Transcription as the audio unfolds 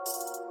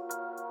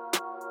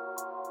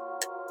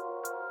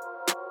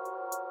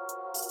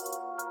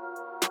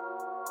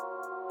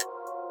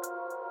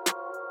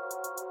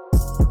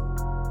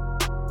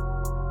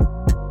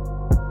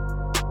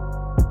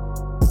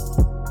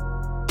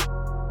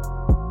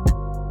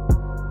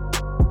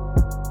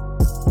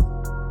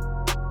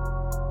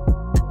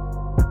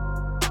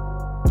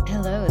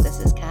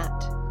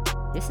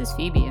This is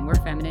Phoebe, and we're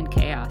Feminine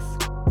Chaos.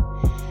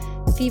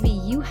 Phoebe,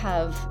 you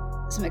have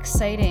some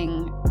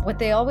exciting, what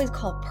they always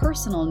call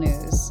personal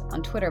news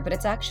on Twitter, but it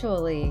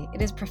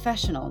is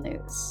professional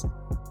news.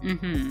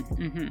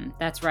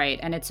 That's right.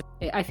 And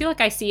I feel like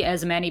I see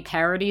as many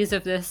parodies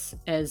of this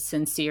as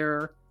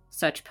sincere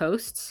such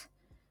posts,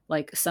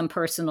 like some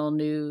personal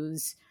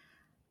news.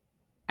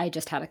 I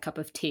just had a cup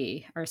of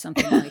tea or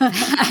something like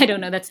that. I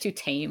don't know. That's too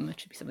tame. It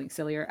should be something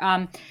sillier.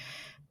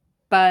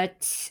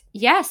 But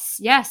yes,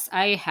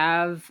 I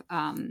have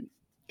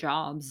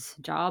jobs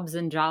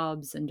and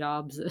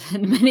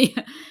many,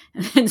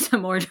 and then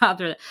some more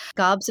jobs.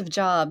 Gobs of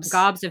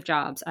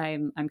jobs.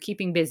 I'm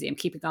keeping busy. I'm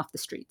keeping off the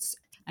streets.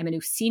 I'm a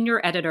new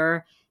senior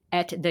editor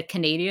at the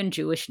Canadian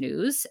Jewish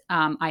News.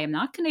 I am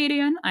not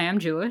Canadian. I am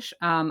Jewish.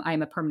 I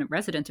am a permanent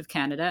resident of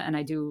Canada, and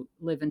I do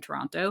live in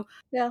Toronto.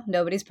 Yeah,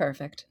 nobody's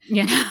perfect.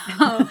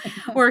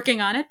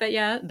 Working on it. But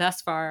yeah,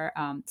 thus far,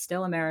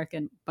 still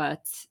American.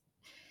 But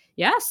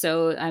yeah,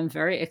 so I'm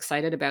very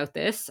excited about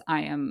this.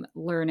 I am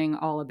learning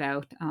all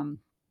about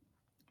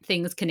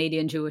things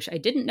Canadian Jewish I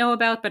didn't know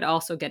about, but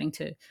also getting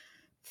to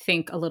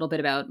think a little bit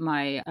about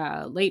my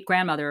late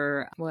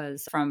grandmother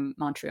was from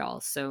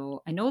Montreal.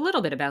 So I know a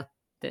little bit about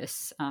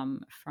this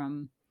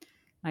from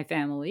my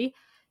family.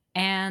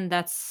 And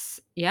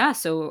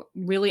so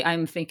really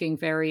I'm thinking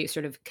very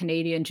sort of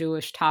Canadian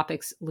Jewish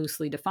topics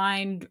loosely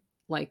defined.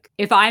 Like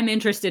if I'm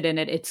interested in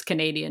it, it's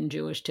Canadian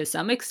Jewish to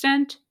some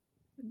extent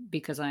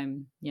because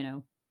I'm,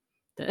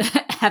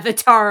 the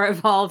avatar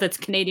of all that's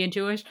Canadian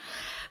Jewish.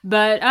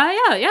 But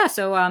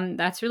so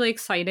that's really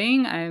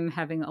exciting. I'm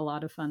having a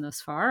lot of fun thus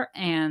far,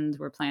 and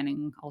we're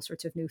planning all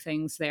sorts of new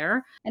things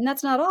there. And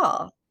that's not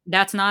all.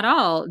 That's not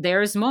all.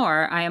 There's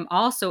more. I am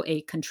also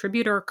a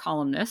contributor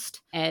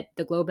columnist at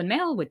the Globe and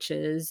Mail, which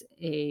is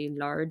a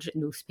large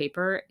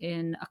newspaper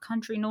in a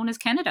country known as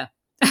Canada.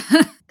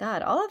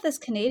 God, all of this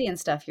Canadian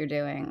stuff you're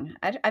doing,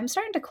 I'm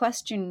starting to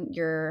question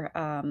your,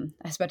 I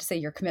was about to say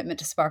your commitment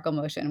to Sparkle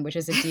Motion, which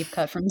is a deep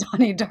cut from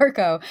Donnie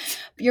Darko,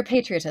 your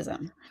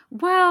patriotism.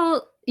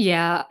 Well,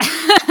 yeah.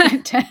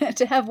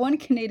 to have one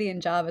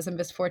Canadian job is a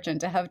misfortune.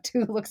 To have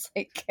two looks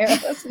like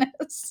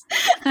carelessness.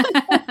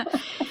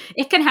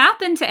 It can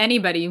happen to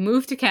anybody. You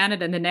move to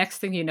Canada and the next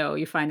thing you know,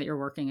 you find that you're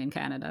working in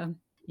Canada.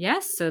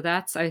 Yes, so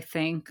that's, I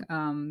think,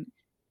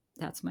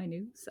 that's my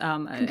news.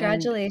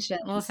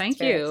 Congratulations. Thank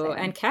you.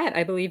 Exciting. And Kat,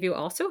 I believe you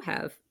also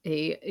have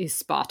a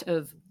spot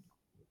of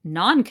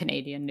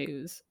non-Canadian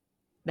news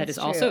that's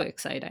also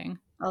exciting.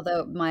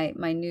 Although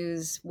my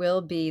news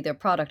will be, the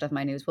product of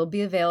my news will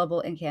be available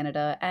in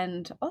Canada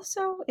and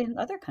also in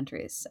other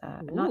countries.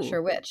 I'm not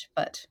sure which,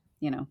 but,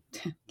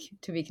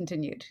 to be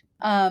continued.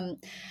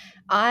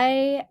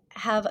 I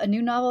have a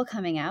new novel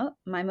coming out.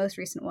 My most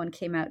recent one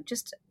came out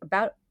just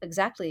about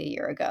exactly a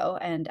year ago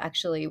and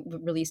actually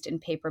released in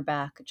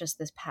paperback just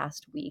this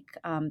past week.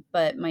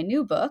 But my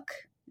new book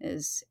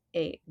is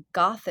a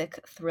Gothic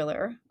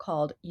thriller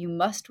called You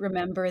Must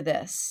Remember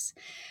This.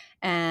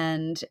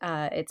 And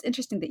it's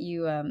interesting that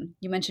you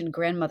mentioned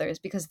grandmothers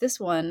because this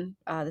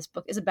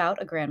book is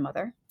about a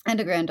grandmother and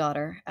a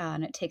granddaughter,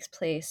 and it takes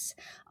place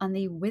on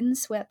the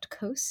windswept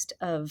coast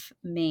of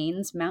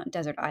Maine's Mount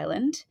Desert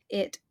Island.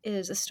 It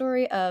is a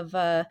story of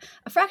a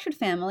fractured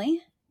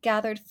family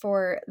gathered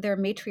for their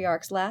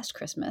matriarch's last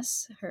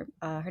Christmas. Her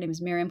name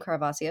is Miriam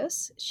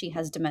Caravacios. She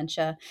has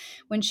dementia.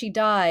 When she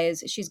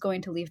dies, she's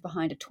going to leave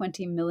behind a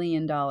 $20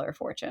 million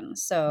fortune.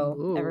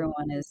 So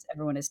everyone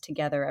is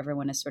together.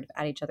 Everyone is sort of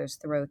at each other's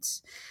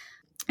throats.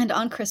 And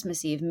on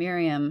Christmas Eve,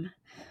 Miriam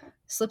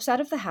slips out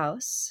of the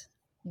house,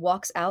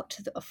 walks out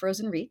to a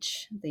frozen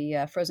reach,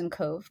 the frozen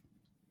cove,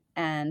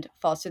 and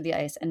falls through the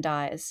ice and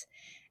dies.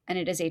 And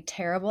it is a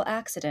terrible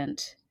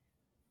accident.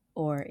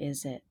 Or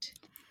is it?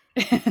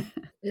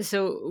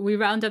 So we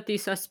round up the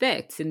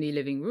suspects in the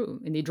living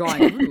room, in the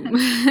drawing room.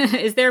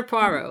 Is there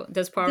Poirot?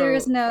 Does Poirot?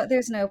 There's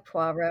no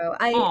Poirot.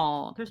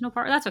 There's no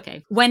Poirot. That's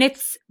okay. When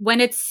it's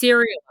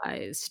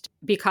serialized,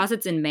 because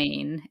it's in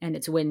Maine and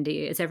it's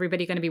windy, is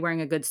everybody going to be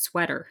wearing a good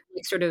sweater?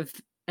 Like sort of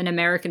an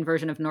American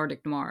version of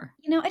Nordic Noir.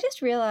 I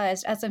just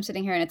realized as I'm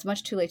sitting here, and it's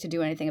much too late to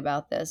do anything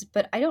about this,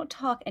 but I don't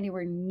talk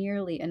anywhere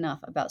nearly enough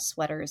about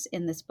sweaters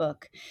in this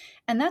book.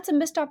 And that's a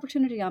missed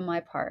opportunity on my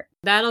part.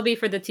 That'll be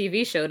for the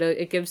TV show.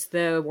 It gives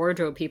the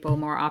wardrobe people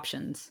more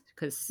options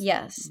because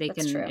they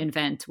can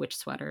invent which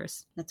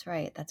sweaters. That's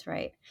right.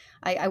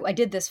 I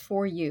did this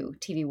for you,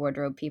 TV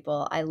wardrobe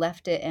people. I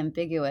left it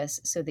ambiguous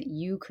so that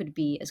you could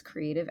be as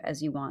creative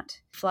as you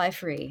want. Fly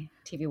free,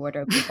 TV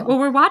wardrobe people. Well,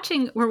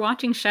 we're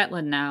watching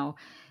Shetland now.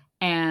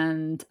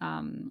 And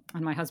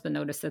my husband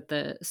noticed that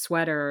the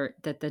sweater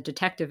that the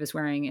detective is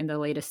wearing in the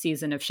latest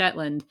season of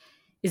Shetland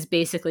is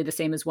basically the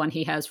same as one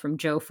he has from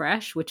Joe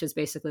Fresh, which is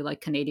basically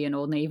like Canadian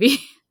Old Navy.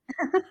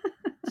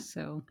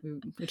 So,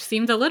 which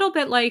seemed a little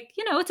bit like,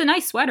 it's a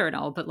nice sweater and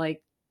all, but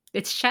like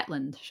it's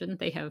Shetland. Shouldn't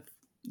they have,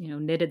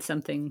 knitted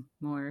something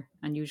more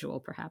unusual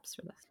perhaps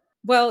for this?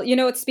 Well,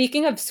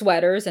 speaking of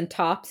sweaters and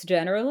tops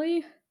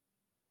generally,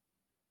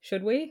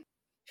 should we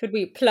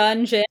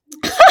plunge in?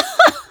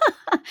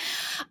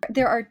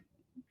 There are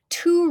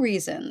two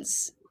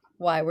reasons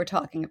why we're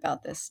talking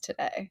about this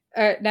today.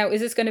 Now, is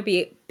this going to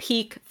be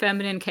peak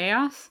feminine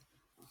chaos?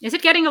 Is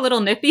it getting a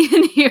little nippy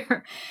in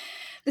here?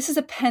 This is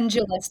a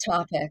pendulous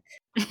topic.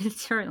 It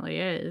certainly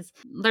is.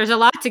 There's a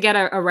lot to get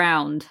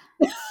around.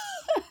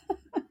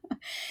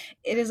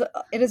 It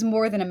is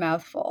more than a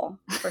mouthful,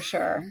 for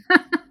sure.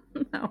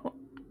 No.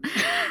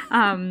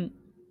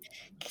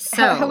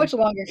 So how much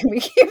longer can we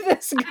keep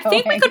this going? I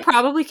think we could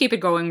probably keep it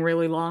going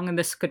really long, and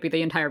this could be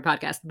the entire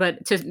podcast.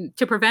 But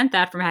to prevent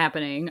that from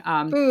happening,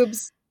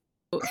 boobs.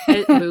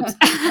 Boobs,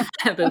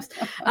 boobs.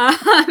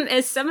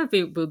 As some of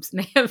you boobs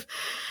may have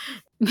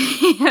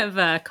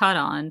caught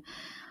on,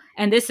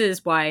 and this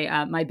is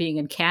why my being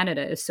in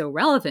Canada is so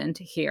relevant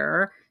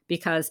here,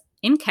 because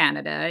in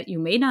Canada, you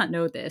may not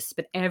know this,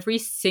 but every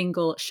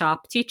single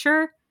shop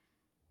teacher,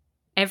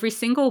 every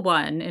single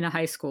one in a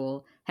high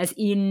school, has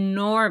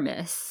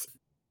enormous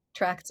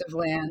tracts of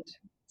land.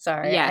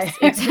 Sorry. Yes,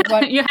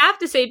 exactly. You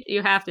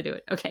have to do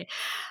it. Okay.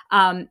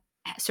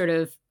 Sort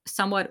of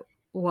somewhat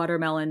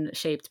watermelon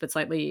shaped, but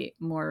slightly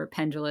more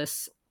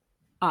pendulous,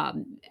 a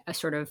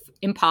sort of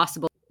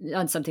impossible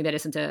on something that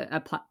isn't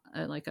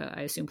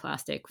I assume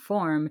plastic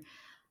form,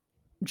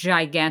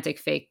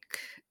 gigantic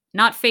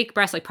not fake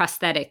breasts, like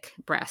prosthetic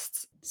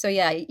breasts. So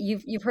yeah,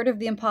 you've heard of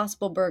the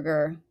Impossible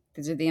Burger.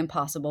 These are the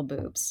impossible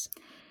boobs.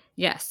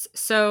 Yes.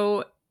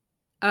 So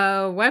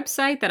a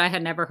website that I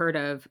had never heard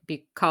of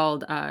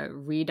called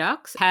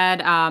Redux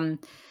had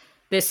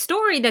this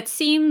story that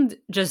seemed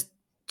just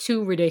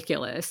too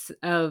ridiculous,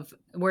 of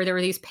where there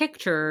were these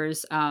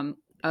pictures of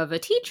a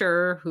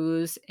teacher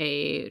who's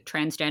a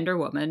transgender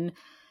woman,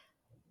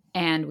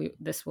 and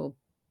this will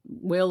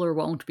or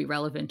won't be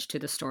relevant to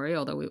the story,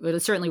 although it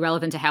is certainly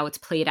relevant to how it's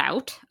played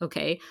out.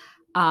 Okay.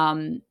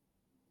 And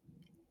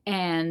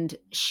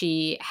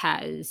she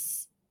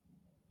has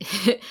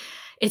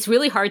it's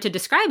really hard to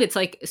describe. It's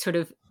like sort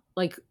of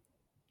like,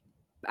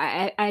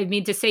 I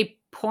mean, to say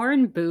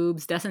porn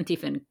boobs doesn't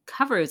even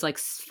cover. It's like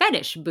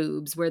fetish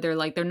boobs, where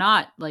they're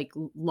not like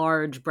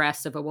large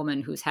breasts of a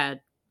woman who's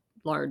had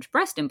large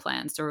breast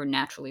implants or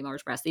naturally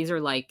large breasts. These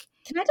are like...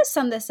 Can I just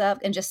sum this up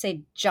and just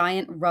say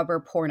giant rubber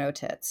porno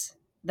tits?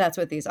 That's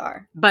what these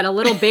are. But a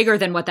little bigger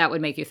than what that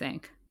would make you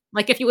think.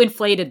 Like if you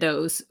inflated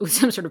those with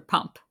some sort of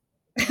pump.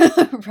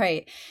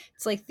 Right.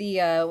 It's like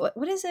the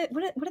what is it?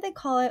 What do they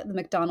call it? The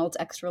McDonald's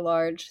extra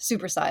large,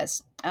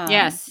 supersize.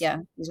 Yes. Yeah,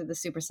 these are the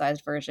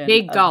supersized version.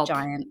 Big gulp.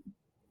 Giant.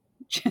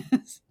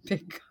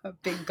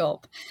 big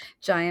gulp.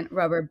 Giant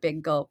rubber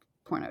big gulp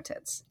porno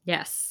tits.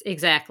 Yes,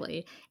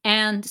 exactly.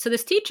 And so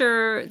this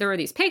teacher, there were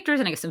these pictures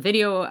and I guess some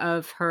video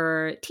of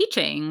her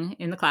teaching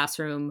in the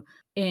classroom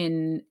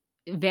in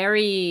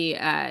very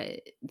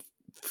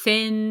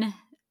thin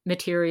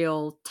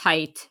material,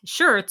 tight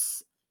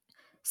shirts,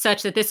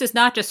 such that this is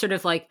not just sort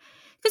of like,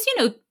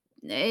 because,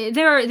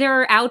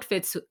 there are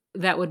outfits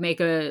that would make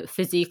a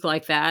physique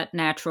like that,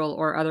 natural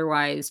or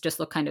otherwise, just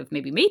look kind of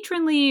maybe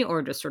matronly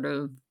or just sort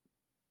of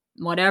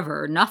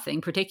whatever,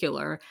 nothing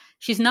particular.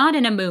 She's not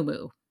in a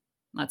muumuu,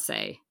 let's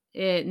say.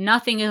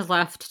 Nothing is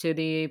left to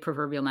the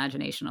proverbial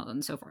imagination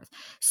and so forth.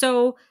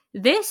 So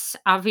this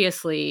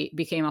obviously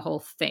became a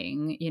whole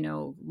thing,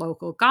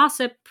 local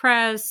gossip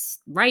press,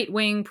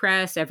 right-wing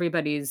press,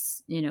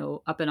 everybody's,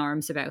 up in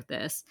arms about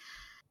this.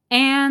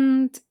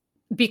 And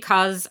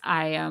because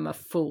I am a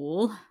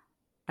fool,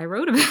 I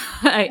wrote about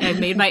I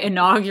made my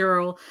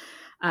inaugural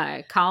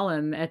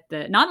column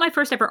not my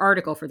first ever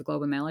article for the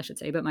Globe and Mail, I should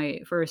say, but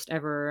my first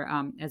ever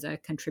as a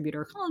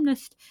contributor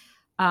columnist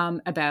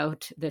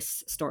about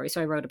this story.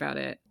 So I wrote about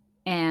it.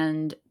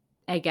 And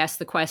I guess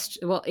the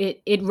question, well,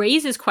 it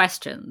raises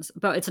questions,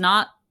 but it's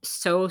not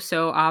so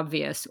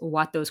obvious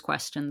what those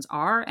questions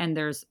are. And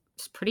there's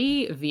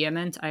pretty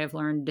vehement, I have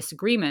learned,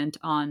 disagreement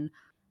on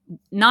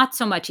not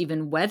so much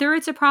even whether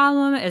it's a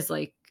problem as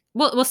like,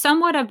 well,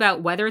 somewhat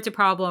about whether it's a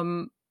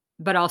problem,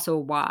 but also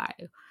why.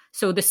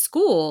 So the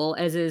school,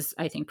 as is,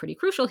 I think, pretty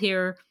crucial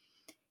here,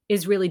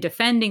 is really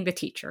defending the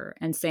teacher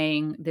and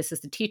saying this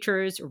is the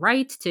teacher's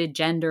right to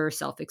gender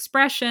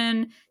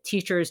self-expression.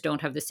 Teachers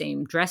don't have the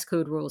same dress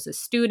code rules as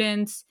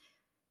students.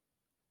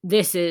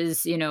 This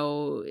is,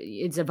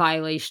 it's a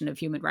violation of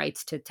human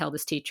rights to tell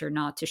this teacher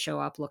not to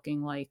show up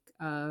looking like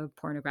a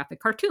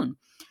pornographic cartoon.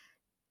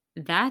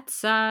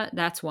 That's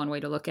one way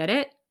to look at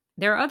it.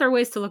 There are other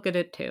ways to look at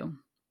it too.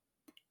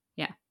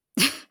 Yeah.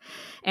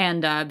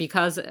 And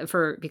because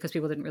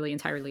people didn't really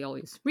entirely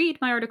always read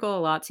my article, a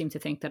lot seem to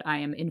think that I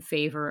am in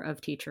favor of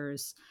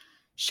teachers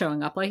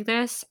showing up like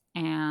this.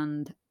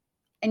 And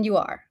you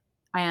are.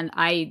 And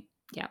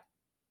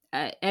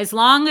as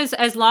long as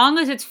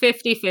it's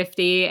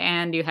 50-50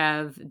 and you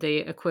have the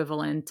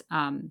equivalent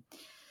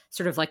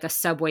sort of like a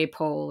subway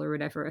pole or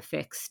whatever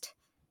affixed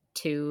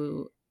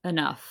to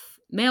enough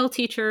male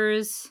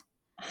teachers.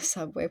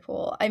 Subway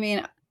pole. I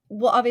mean,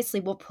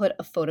 obviously we'll put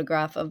a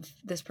photograph of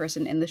this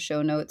person in the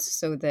show notes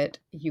so that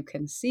you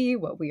can see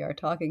what we are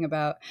talking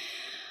about.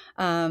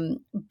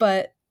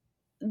 But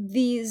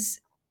these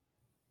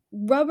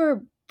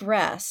rubber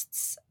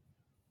breasts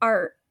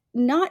are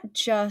it's not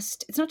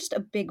just a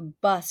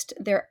big bust.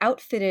 They're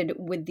outfitted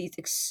with these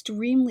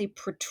extremely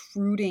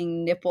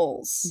protruding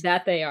nipples.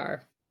 That they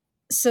are.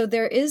 So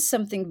there is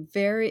something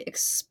very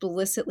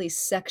explicitly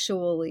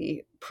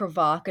sexually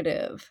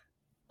provocative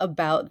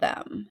about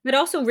them. But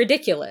also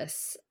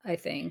ridiculous, I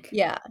think.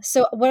 Yeah.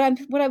 So what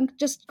I'm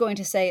just going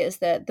to say is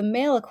that the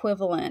male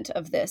equivalent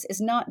of this is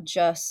not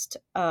just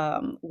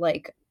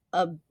like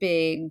a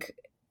big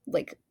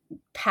like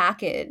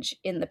package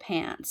in the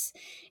pants.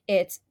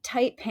 It's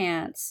tight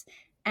pants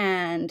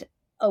and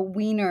a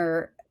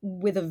wiener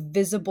with a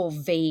visible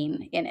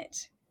vein in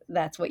it.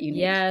 That's what you need.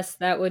 Yes,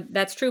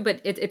 that's true.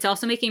 But it's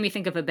also making me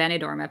think of a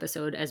Benidorm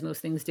episode, as most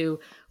things do,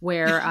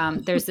 where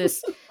there's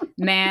this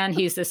man,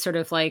 he's this sort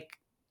of like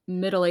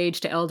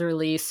middle-aged to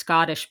elderly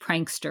Scottish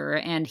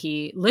prankster, and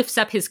he lifts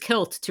up his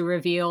kilt to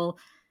reveal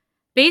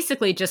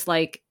basically just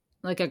like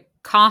a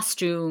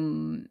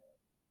costume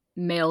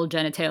male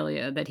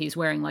genitalia that he's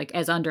wearing like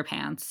as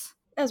underpants.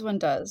 As one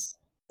does.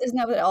 Isn't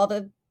that what all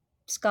the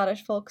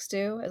Scottish folks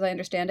do? As I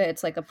understand it,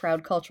 it's like a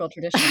proud cultural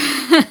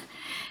tradition.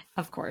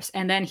 Of course.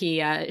 And then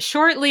he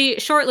shortly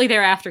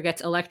thereafter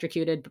gets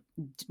electrocuted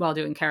while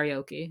doing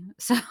karaoke.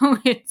 So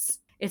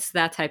it's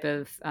that type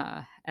of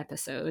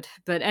episode.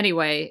 But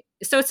anyway,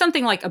 so it's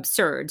something like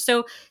absurd.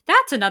 So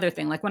that's another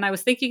thing. Like when I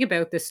was thinking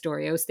about this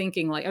story, I was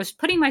thinking like I was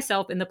putting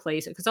myself in the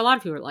place, because a lot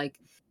of people were like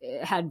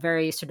had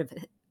very sort of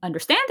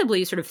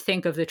understandably sort of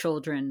think of the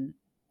children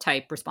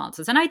type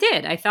responses. And I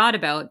did. I thought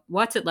about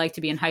what's it like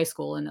to be in high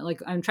school, and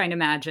like I'm trying to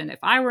imagine if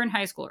I were in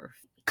high school, or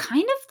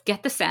kind of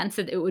get the sense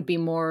that it would be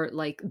more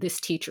like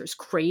this teacher's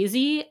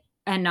crazy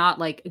and not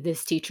like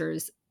this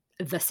teacher's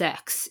the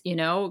sex, you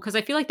know? Because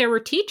I feel like there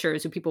were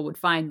teachers who people would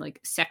find like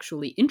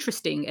sexually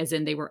interesting, as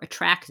in they were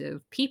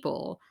attractive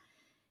people,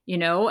 you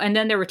know? And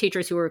then there were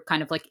teachers who were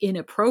kind of like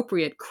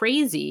inappropriate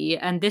crazy.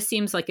 And this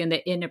seems like in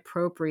the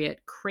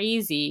inappropriate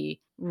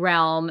crazy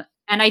realm.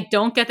 And I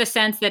don't get the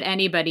sense that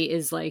anybody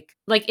is like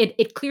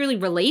it clearly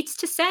relates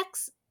to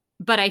sex,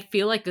 but I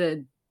feel like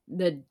the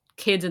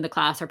kids in the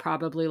class are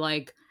probably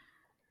like,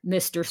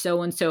 Mr.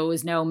 So-and-so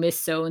is now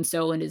Miss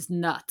So-and-so and is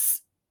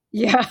nuts.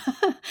 Yeah.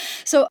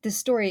 So this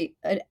story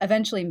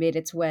eventually made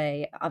its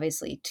way,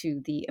 obviously, to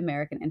the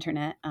American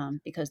internet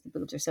because the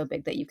boobs are so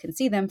big that you can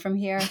see them from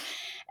here.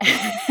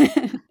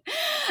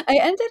 I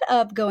ended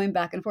up going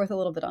back and forth a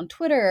little bit on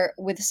Twitter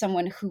with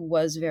someone who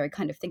was very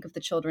kind of think of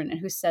the children, and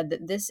who said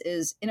that this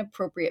is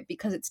inappropriate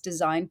because it's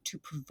designed to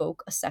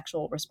provoke a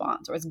sexual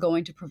response, or it's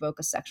going to provoke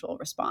a sexual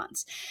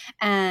response.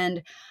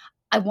 And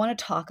I want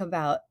to talk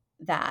about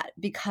that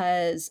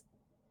because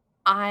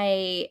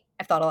I've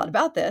thought a lot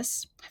about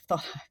this.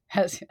 I've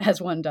thought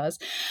as one does,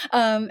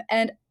 and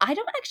I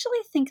don't actually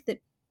think that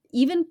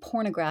even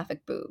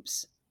pornographic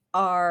boobs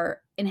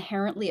are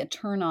inherently a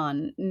turn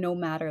on, no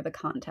matter the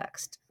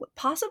context.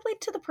 Possibly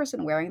to the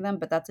person wearing them,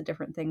 but that's a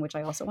different thing, which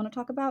I also want to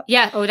talk about.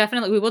 Yeah. Oh,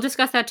 definitely. We will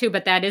discuss that too.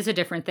 But that is a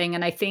different thing,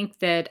 and I think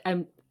that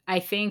I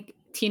think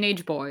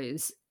teenage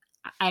boys.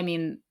 I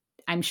mean,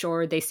 I'm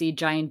sure they see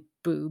giant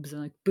boobs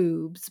and like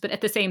boobs, but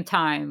at the same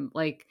time,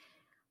 like,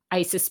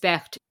 I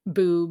suspect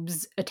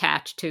boobs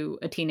attached to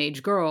a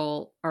teenage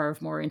girl are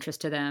of more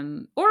interest to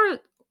them, or,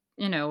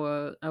 you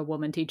know, a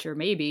woman teacher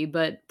maybe,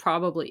 but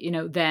probably, you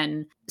know,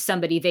 than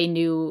somebody they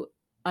knew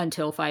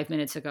until 5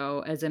 minutes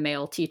ago as a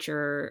male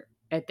teacher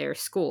at their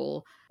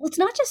school. Well, it's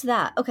not just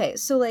that. Okay,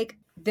 so like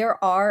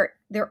there are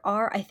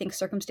I think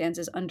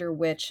circumstances under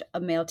which a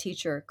male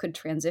teacher could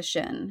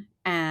transition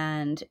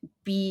and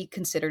be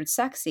considered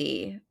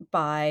sexy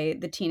by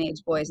the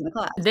teenage boys in the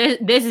class.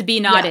 This be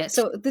not it.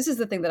 So this is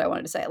the thing that I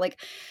wanted to say.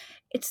 Like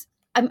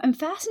I'm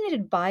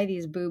fascinated by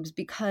these boobs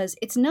because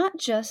it's not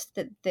just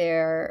that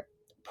they're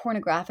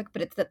pornographic,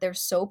 but it's that they're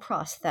so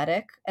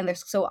prosthetic, and they're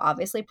so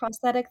obviously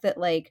prosthetic that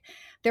like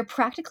they're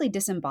practically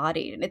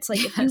disembodied. And it's like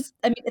it's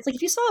like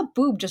if you saw a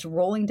boob just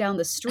rolling down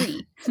the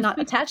street, not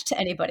attached to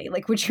anybody,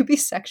 like would you be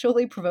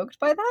sexually provoked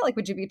by that? Like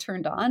would you be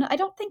turned on? I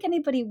don't think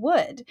anybody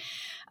would.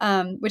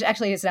 Which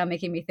actually is now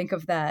making me think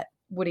of that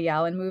Woody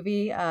Allen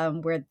movie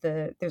where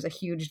there's a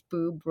huge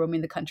boob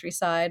roaming the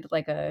countryside, it's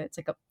like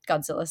a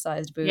Godzilla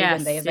sized boob,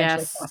 and they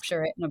eventually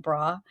capture it in a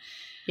bra.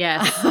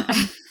 Yes.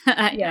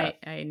 Yeah.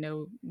 I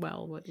know.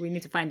 Well, we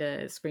need to find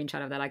a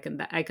screenshot of that.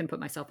 I can put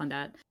myself on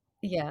that.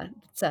 Yeah,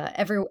 it's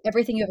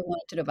everything you ever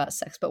wanted to know about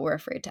sex, but we're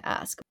afraid to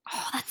ask.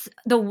 Oh, that's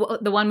the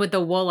one with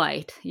the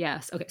woolite.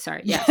 Yes. Okay.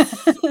 Sorry.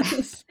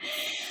 Yes.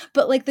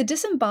 But like the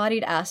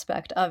disembodied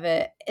aspect of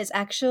it is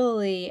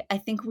actually, I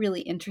think,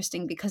 really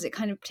interesting because it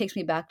kind of takes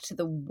me back to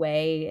the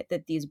way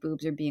that these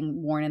boobs are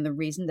being worn and the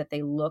reason that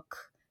they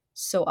look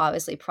so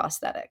obviously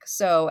prosthetic.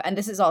 So, and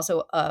this is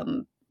also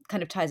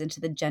kind of ties into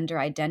the gender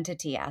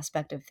identity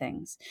aspect of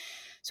things.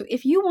 So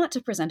if you want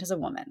to present as a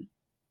woman,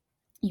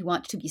 you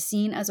want to be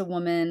seen as a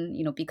woman,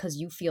 you know, because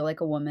you feel like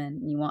a woman,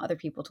 and you want other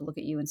people to look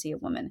at you and see a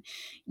woman,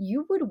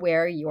 you would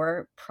wear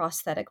your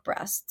prosthetic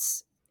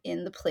breasts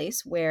in the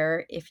place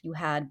where if you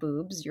had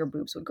boobs, your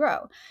boobs would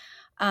grow.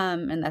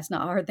 And that's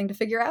not a hard thing to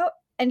figure out.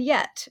 And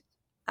yet,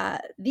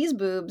 these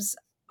boobs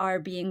are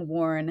being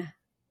worn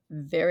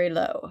very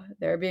low.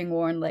 They're being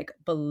worn like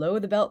below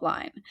the belt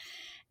line.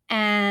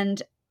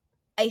 And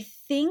I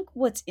think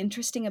what's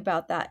interesting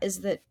about that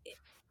is that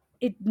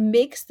it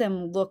makes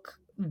them look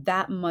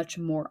that much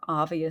more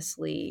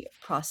obviously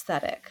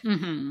prosthetic.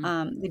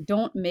 Mm-hmm. They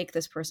don't make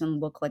this person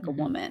look like a Mm-hmm.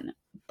 woman.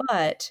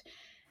 But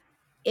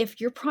if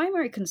your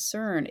primary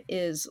concern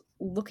is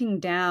looking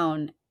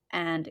down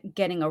and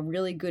getting a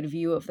really good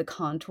view of the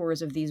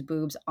contours of these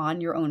boobs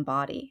on your own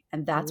body,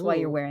 and that's why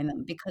you're Ooh. wearing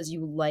them, because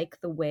you like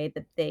the way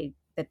that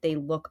they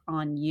look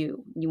on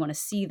you. You want to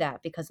see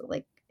that because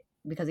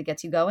it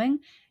gets you going.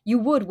 You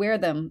would wear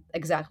them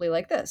exactly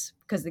like this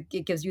because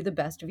it gives you the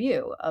best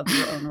view of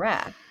your own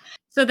rack.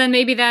 So then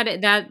maybe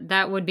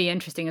that would be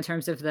interesting in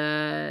terms of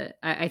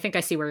I think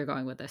I see where you're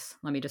going with this.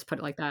 Let me just put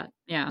it like that.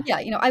 Yeah.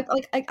 Yeah,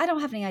 I don't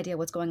have any idea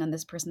what's going on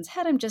this person's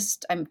head.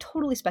 I'm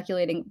totally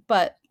speculating,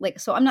 but like,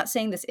 so I'm not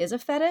saying this is a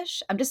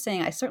fetish. I'm just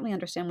saying I certainly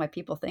understand why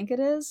people think it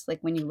is. Like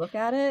when you look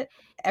at it,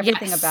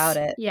 everything about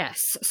Yes. it.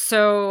 Yes.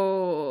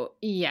 So,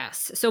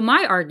 yes. So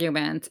my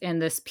argument in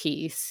this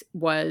piece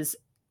was,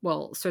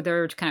 well, so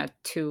there are kind of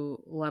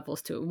two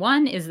levels to it.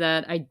 One is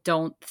that I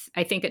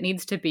think it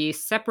needs to be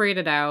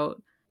separated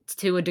out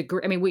to a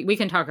degree. I mean, we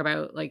can talk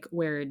about like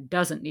where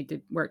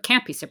it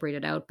can't be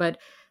separated out, but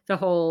the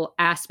whole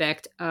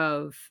aspect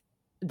of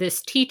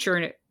this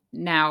teacher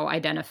now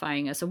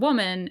identifying as a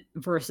woman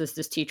versus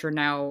this teacher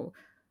now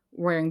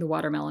wearing the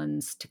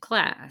watermelons to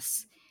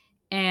class.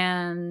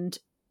 And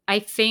I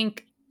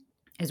think,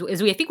 I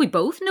think we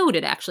both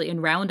noted actually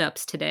in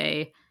roundups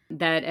today,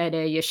 that at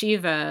a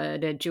yeshiva,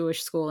 at a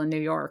Jewish school in New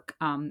York,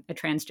 a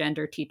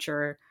transgender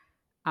teacher,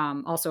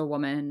 also a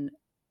woman,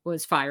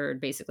 was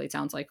fired. Basically, it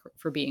sounds like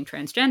for being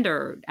transgender,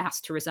 or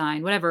asked to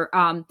resign, whatever.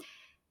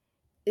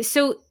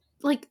 So,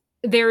 like,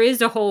 there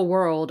is a whole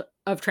world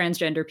of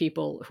transgender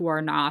people who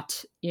are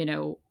not,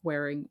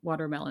 wearing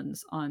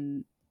watermelons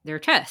on their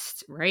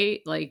chest,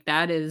 right? Like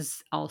that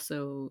is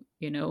also,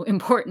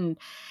 important.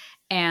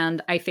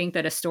 And I think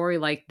that a story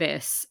like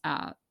this,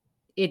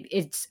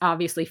 it's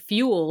obviously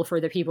fuel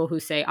for the people who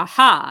say,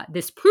 aha,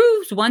 this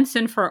proves once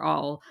and for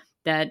all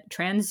that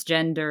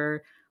transgender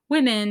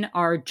women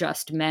are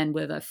just men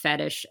with a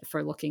fetish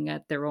for looking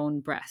at their own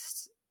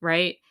breasts,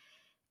 right?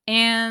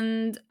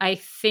 And I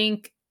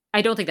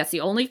don't think that's the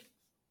only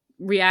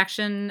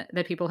reaction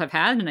that people have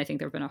had. And I think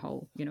there have been a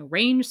whole,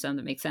 range, some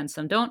that make sense,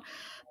 some don't.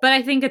 But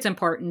I think it's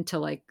important to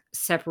like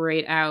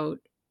separate out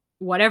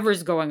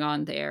whatever's going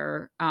on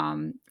there,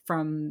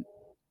 from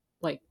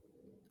like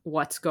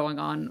what's going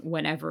on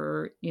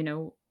whenever,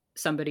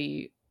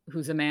 somebody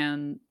who's a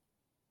man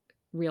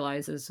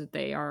realizes that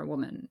they are a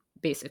woman,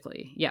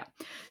 basically. Yeah.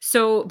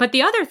 So, but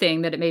the other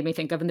thing that it made me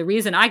think of, and the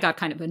reason I got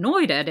kind of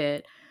annoyed at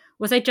it,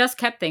 was I just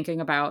kept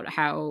thinking about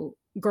how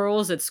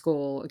girls at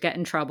school get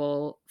in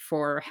trouble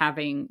for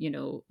having,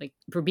 like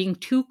for being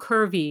too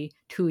curvy,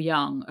 too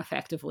young,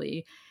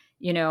 effectively,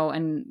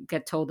 and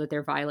get told that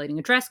they're violating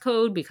a dress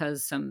code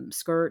because some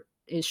skirt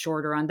is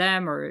shorter on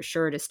them or a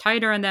shirt is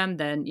tighter on them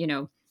than,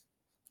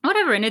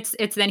 whatever. And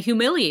it's then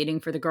humiliating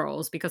for the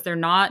girls because they're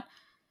not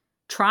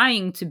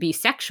trying to be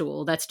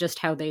sexual. That's just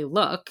how they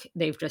look.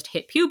 They've just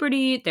hit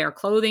puberty. Their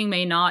clothing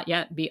may not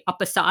yet be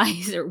up a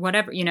size or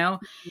whatever,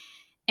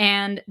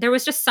 And there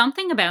was just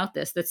something about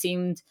this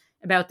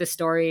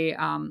story,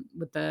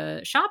 with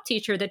the shop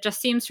teacher, that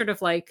just seems sort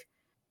of like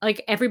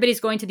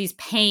everybody's going to these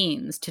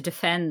pains to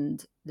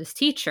defend this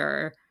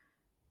teacher.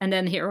 And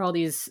then here are all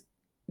these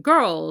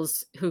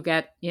girls who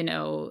get,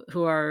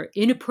 who are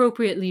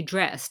inappropriately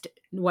dressed,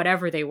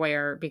 whatever they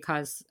wear,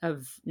 because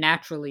of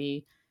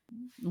naturally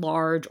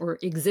large or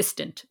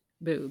existent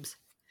boobs.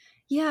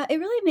 Yeah, it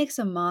really makes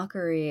a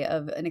mockery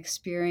of an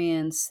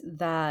experience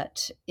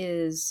that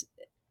is,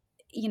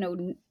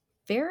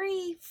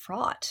 very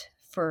fraught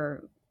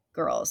for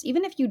girls.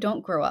 Even if you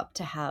don't grow up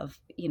to have,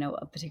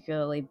 a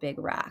particularly big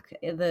rack,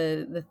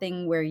 the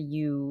thing where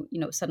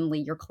suddenly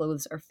your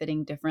clothes are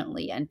fitting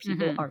differently and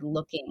people Mm-hmm. are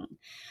looking.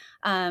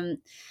 Um,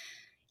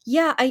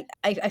 yeah,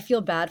 I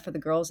feel bad for the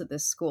girls at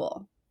this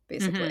school,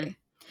 Mm-hmm. basically.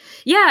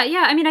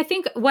 Yeah. I mean, I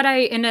think what I,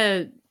 in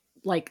a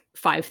like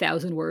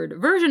 5,000 word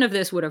version of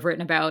this, would have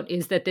written about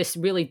is that this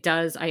really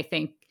does, I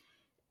think,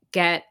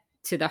 get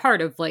to the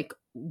heart of like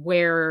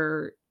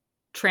where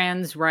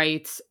trans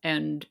rights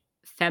and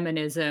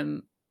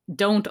feminism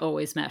don't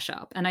always mesh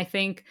up. And I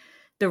think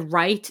the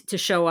right to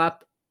show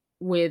up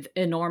with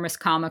enormous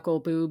comical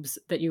boobs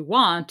that you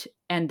want,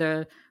 and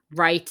the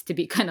right to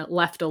be kind of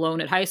left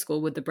alone at high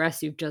school with the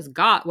breasts you've just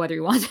got, whether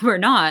you want them or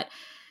not.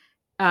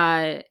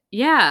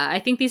 Yeah, I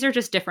think these are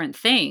just different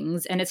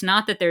things. And it's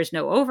not that there's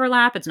no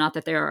overlap. It's not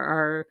that there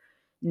are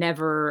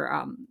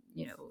never,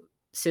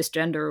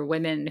 cisgender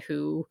women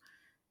who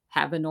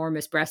have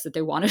enormous breasts that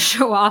they want to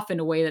show off in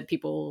a way that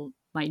people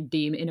might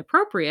deem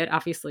inappropriate.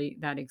 Obviously,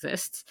 that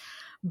exists.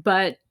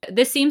 But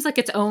this seems like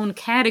its own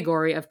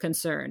category of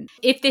concern.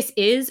 If this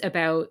is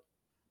about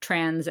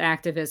trans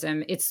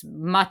activism, it's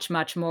much,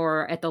 much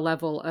more at the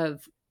level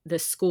of the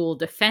school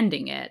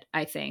defending it,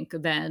 I think,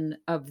 than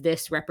of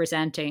this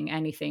representing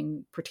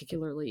anything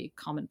particularly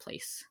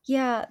commonplace.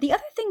 Yeah. The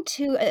other thing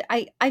too,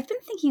 I've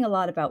been thinking a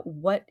lot about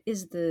what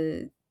is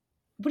the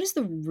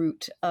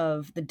root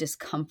of the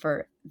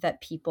discomfort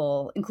that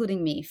people,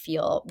 including me,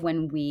 feel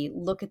when we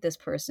look at this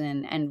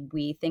person and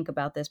we think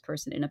about this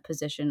person in a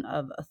position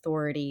of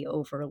authority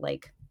over,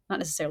 like, not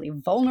necessarily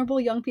vulnerable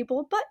young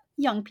people, but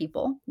young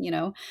people, you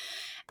know?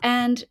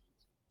 And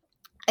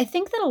I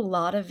think that a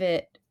lot of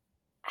it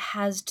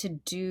has to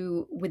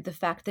do with the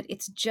fact that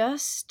it's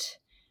just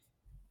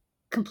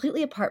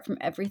completely apart from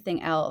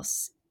everything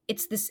else.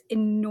 It's this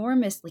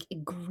enormous, like,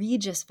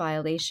 egregious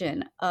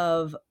violation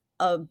of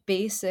a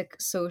basic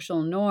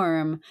social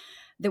norm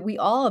that we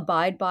all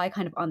abide by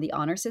kind of on the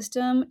honor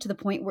system, to the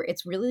point where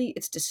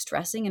it's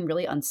distressing and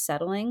really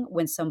unsettling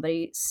when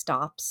somebody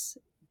stops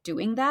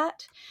doing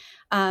that.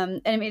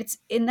 And I mean, it's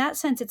in that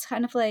sense, it's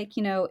kind of like,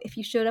 if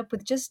you showed up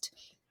with just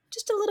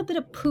a little bit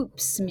of poop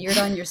smeared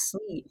on your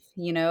sleeve,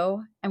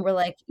 and we're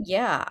like,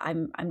 yeah,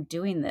 I'm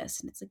doing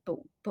this. And it's like,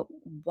 but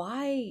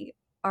why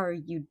are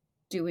you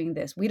doing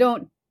this? We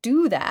don't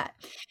do that.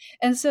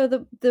 And so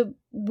the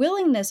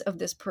willingness of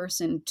this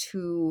person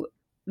to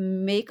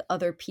make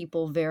other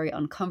people very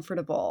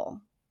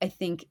uncomfortable, I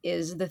think,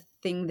 is the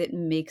thing that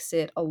makes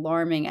it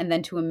alarming. And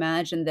then to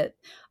imagine that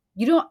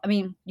you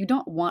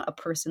don't want a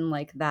person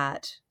like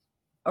that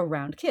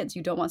around kids.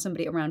 You don't want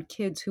somebody around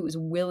kids who is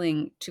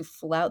willing to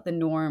flout the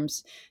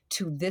norms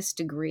to this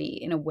degree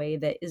in a way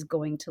that is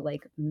going to,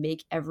 like,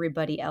 make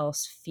everybody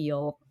else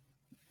feel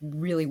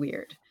really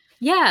weird.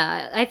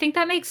 Yeah, I think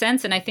that makes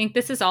sense. And I think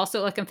this is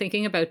also, like, I'm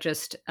thinking about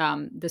just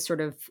the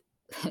sort of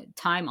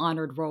time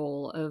honored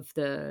role of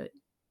the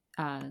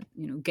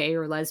gay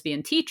or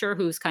lesbian teacher,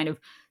 who's kind of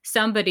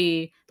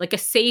somebody, like, a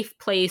safe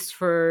place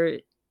for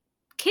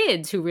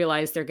kids who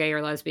realize they're gay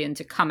or lesbian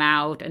to come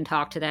out and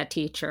talk to that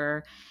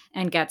teacher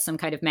and get some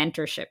kind of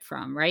mentorship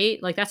from,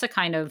 right? Like, that's a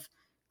kind of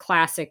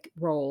classic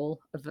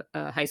role of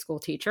a high school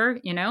teacher,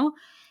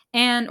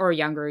 and or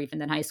younger even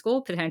than high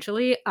school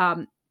potentially.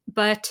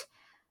 But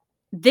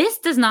this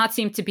does not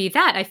seem to be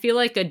that. I feel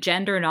like a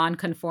gender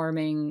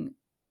nonconforming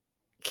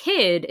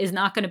kid is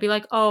not going to be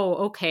like, oh,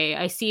 okay,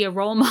 I see a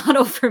role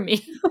model for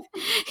me.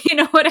 You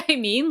know what I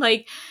mean?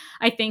 Like,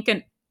 I think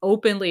an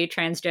openly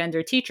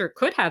transgender teacher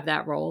could have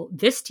that role.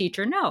 This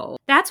teacher, no.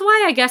 That's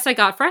why I guess I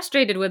got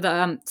frustrated with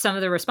some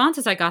of the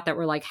responses I got that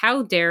were like,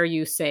 how dare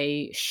you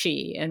say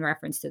she in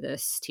reference to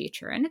this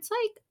teacher? And it's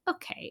like,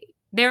 okay,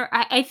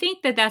 I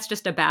think that that's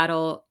just a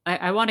battle.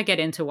 I want to get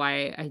into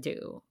why I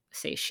do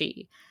say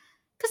she,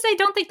 because I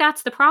don't think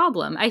that's the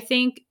problem. I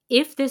think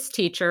if this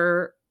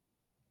teacher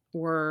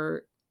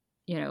were,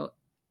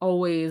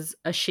 always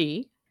a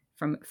she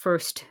from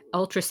first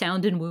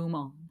ultrasound and womb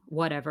on,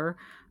 whatever,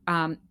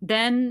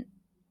 then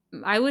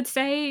I would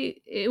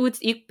say it would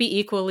be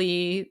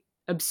equally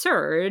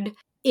absurd.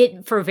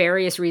 It, for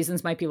various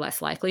reasons, might be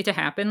less likely to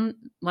happen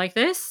like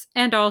this.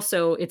 And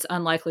also, it's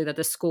unlikely that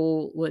the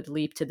school would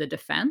leap to the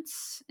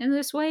defense in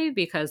this way,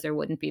 because there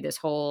wouldn't be this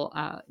whole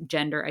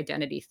gender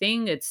identity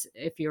thing. It's,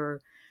 if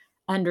you're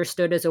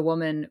understood as a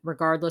woman,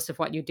 regardless of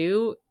what you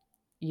do,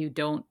 you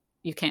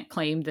can't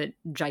claim that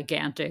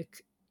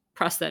gigantic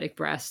prosthetic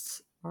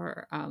breasts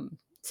are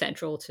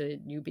central to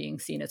you being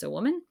seen as a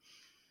woman.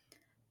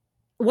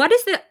 What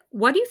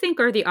do you think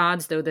are the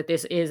odds, though, that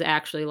this is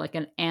actually like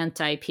an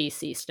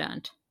anti-PC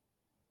stunt?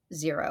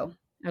 0.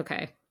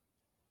 Okay.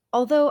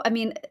 Although, I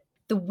mean,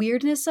 the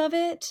weirdness of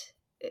it,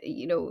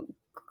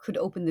 could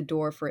open the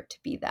door for it to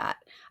be that.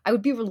 I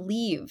would be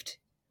relieved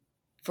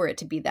for it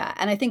to be that.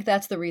 And I think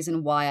that's the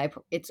reason why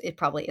it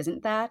probably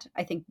isn't that.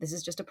 I think this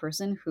is just a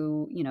person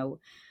who,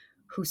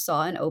 who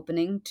saw an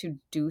opening to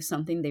do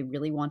something they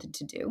really wanted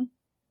to do.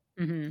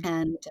 Mm-hmm.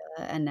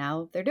 And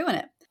now they're doing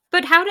it.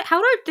 But how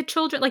do the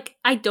children, like,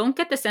 I don't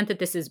get the sense that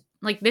this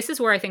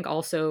is where I think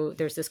also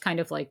there's this kind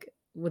of, like,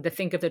 with the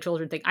think of the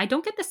children thing, I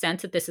don't get the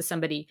sense that this is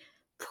somebody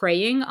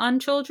preying on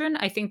children.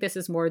 I think this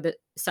is more that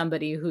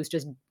somebody who's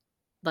just,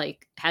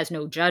 like, has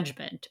no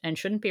judgment and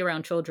shouldn't be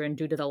around children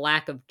due to the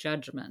lack of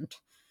judgment.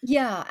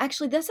 Yeah,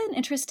 actually, that's an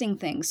interesting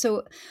thing.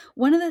 So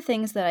one of the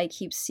things that I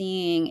keep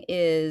seeing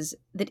is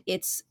that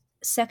it's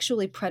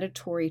sexually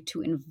predatory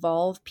to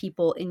involve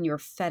people in your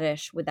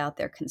fetish without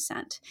their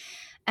consent.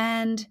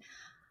 And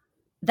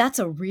that's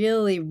a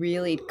really,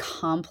 really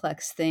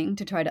complex thing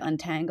to try to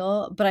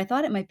untangle, but I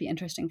thought it might be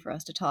interesting for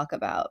us to talk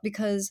about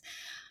because,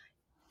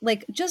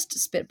 like, just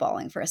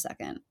spitballing for a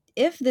second,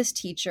 if this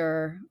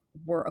teacher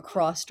were a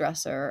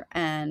cross-dresser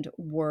and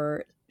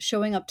were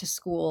showing up to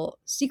school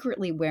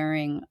secretly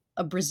wearing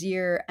a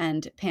brassiere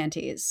and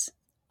panties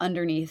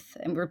underneath,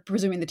 and we're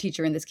presuming the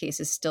teacher in this case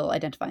is still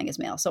identifying as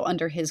male, so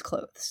under his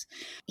clothes,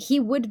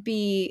 he would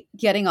be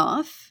getting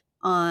off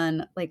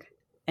on, like,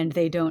 and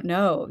they don't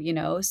know,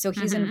 so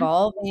he's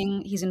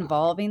involving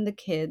the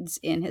kids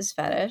in his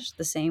fetish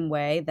the same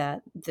way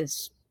that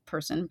this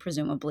person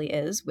presumably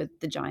is with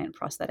the giant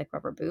prosthetic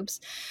rubber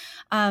boobs.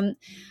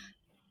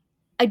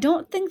 I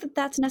don't think that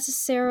that's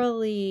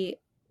necessarily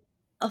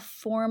a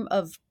form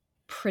of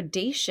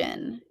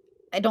predation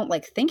I don't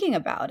like thinking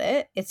about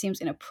it. It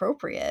seems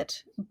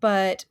inappropriate,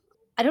 but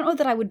I don't know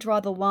that I would draw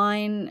the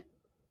line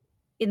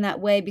in that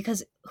way,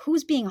 because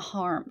who's being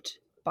harmed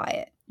by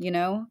it, you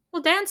know?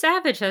 Well, Dan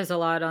Savage has a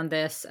lot on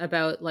this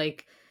about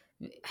like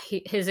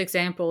his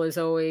example is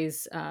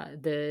always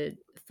the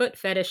foot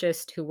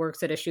fetishist who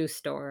works at a shoe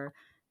store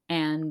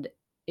and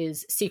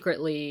is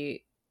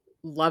secretly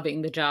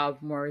loving the job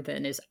more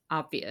than is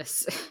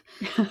obvious.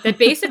 That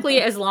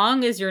basically, as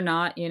long as you're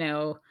not,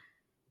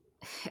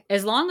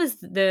 as long as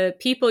the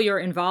people you're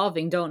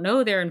involving don't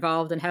know they're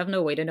involved and have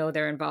no way to know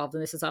they're involved,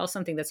 and this is all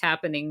something that's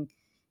happening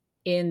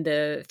in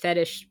the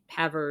fetish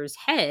haver's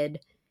head,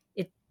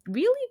 it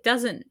really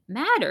doesn't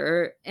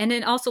matter. And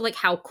then also, like,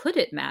 how could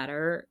it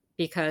matter?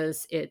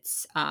 Because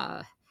it's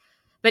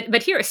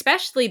but here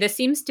especially, this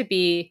seems to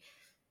be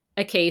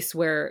a case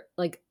where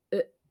like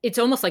it's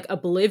almost like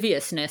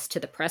obliviousness to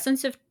the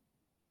presence of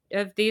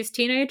these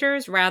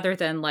teenagers, rather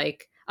than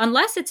like,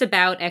 unless it's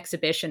about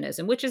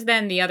exhibitionism, which is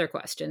then the other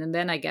question. And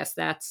then I guess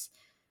that's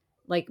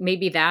like,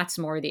 maybe that's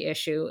more the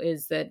issue,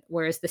 is that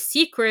whereas the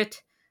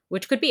secret,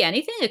 which could be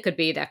anything, it could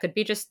be, that could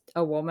be just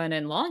a woman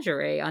in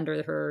lingerie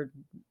under her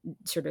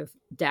sort of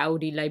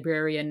dowdy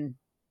librarian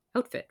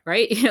outfit,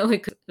 right?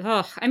 Like,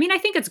 oh, I mean, I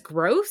think it's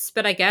gross,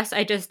 but I guess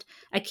I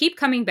keep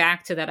coming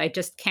back to that. I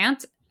just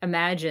can't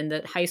imagine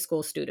that high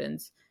school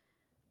students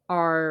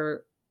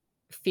are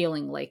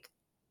feeling like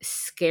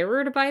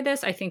scared by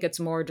this. I think it's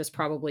more just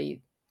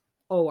probably,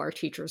 oh, our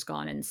teacher's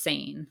gone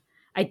insane.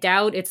 I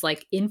doubt it's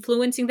like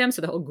influencing them.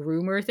 So the whole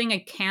groomer thing, I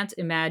can't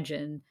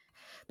imagine.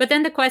 But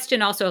then the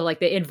question also, like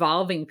the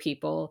involving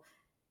people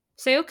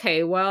say,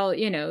 okay, well,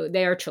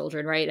 they are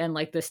children, right? And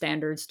like the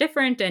standard's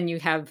different. And you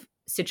have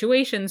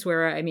situations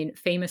where, I mean,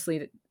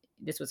 famously,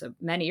 this was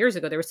many years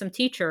ago, there was some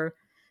teacher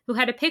who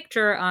had a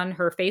picture on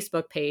her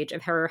Facebook page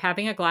of her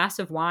having a glass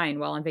of wine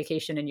while on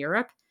vacation in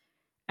Europe.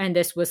 And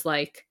this was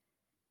like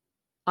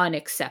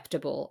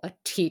unacceptable, a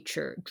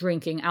teacher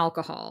drinking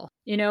alcohol,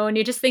 and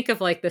you just think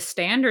of like the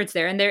standards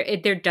there. And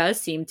there does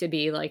seem to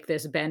be like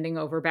this bending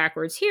over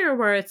backwards here,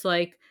 where it's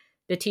like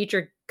the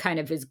teacher kind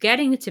of is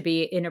getting to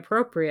be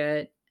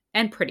inappropriate,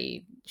 and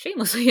pretty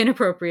shamelessly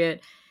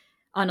inappropriate,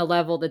 on a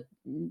level that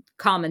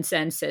common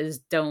sense says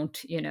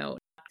don't,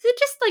 it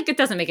just like, it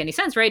doesn't make any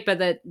sense, right? But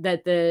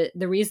that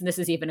the reason this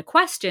is even a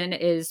question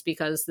is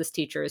because this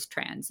teacher is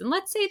trans. And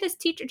let's say this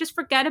teacher, just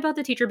forget about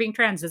the teacher being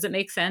trans. Does it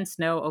make sense?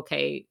 No.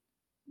 Okay,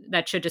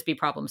 that should just be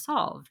problem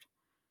solved.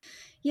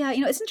 Yeah,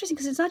 it's interesting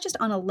because it's not just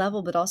on a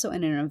level, but also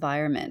in an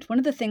environment. One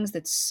of the things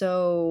that's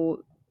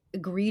so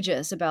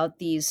egregious about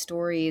these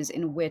stories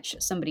in which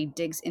somebody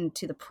digs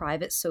into the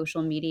private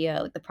social media,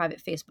 like the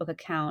private Facebook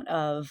account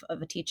of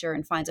a teacher,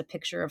 and finds a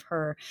picture of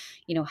her,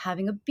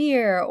 having a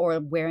beer or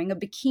wearing a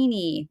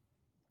bikini,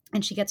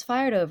 and she gets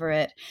fired over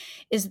it,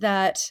 is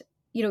that,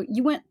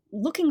 you went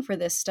looking for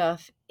this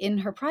stuff in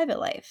her private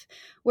life,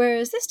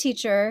 whereas this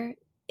teacher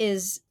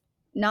is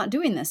not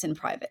doing this in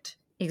private.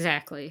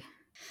 Exactly.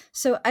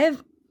 So I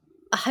have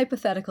a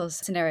hypothetical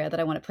scenario that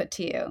I want to put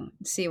to you,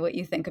 see what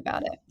you think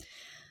about it.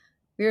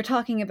 We were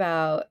talking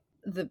about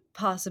the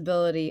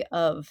possibility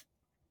of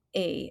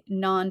a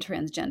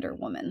non-transgender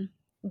woman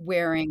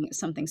wearing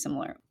something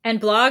similar. And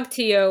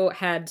BlogTO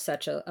had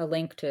such a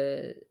link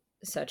to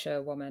such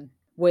a woman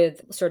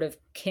with sort of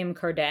Kim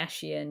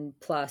Kardashian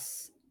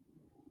plus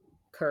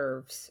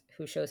curves,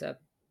 who shows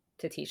up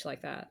to teach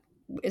like that.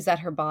 Is that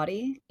her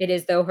body? It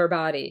is, though, her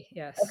body.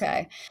 Yes.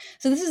 Okay.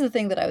 So this is the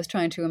thing that I was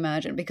trying to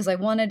imagine, because I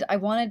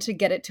wanted to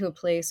get it to a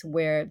place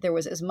where there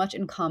was as much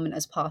in common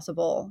as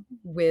possible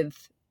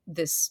with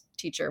this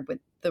teacher with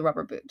the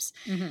rubber boobs.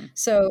 Mm-hmm.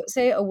 So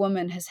say a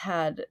woman has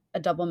had a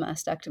double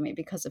mastectomy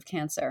because of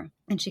cancer,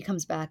 and she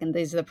comes back and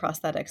these are the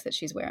prosthetics that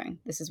she's wearing.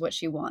 This is what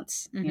she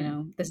wants.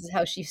 Mm-hmm. This is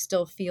how she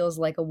still feels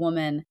like a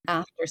woman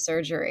after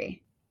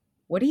surgery.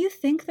 What do you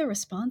think the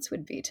response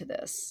would be to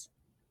this?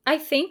 I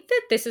think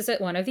that this is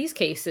one of these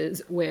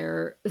cases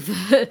where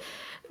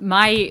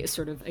my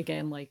sort of,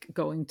 again, like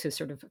going to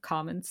sort of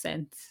common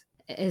sense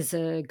as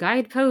a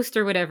guidepost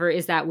or whatever,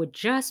 is that would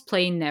just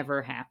plain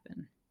never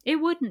happen. It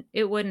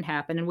wouldn't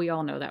happen. And we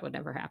all know that would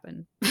never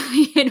happen.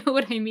 You know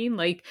what I mean?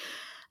 Like,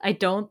 I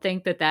don't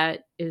think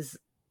that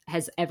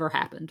has ever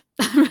happened.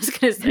 I'm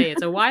just going to say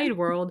it's a wide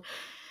world,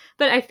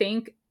 but I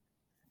think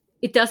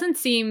it doesn't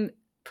seem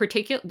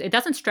it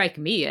doesn't strike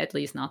me, at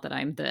least not that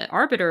I'm the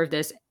arbiter of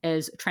this,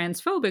 as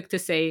transphobic to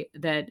say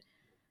that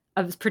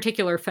a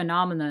particular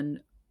phenomenon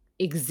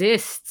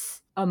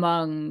exists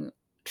among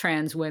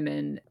trans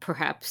women,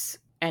 perhaps,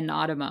 and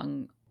not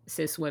among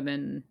cis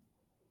women,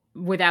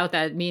 without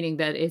that meaning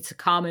that it's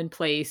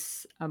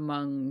commonplace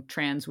among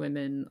trans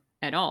women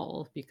at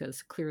all.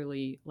 Because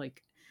clearly,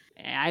 like,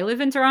 I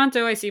live in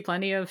Toronto, I see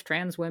plenty of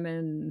trans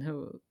women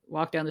who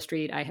walk down the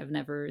street. I have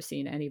never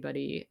seen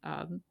anybody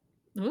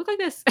look like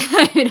this.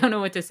 I don't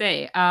know what to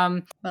say.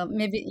 Well,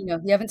 maybe, you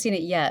haven't seen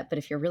it yet, but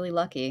if you're really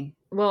lucky.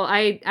 Well,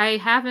 I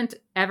haven't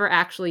ever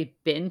actually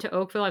been to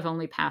Oakville. I've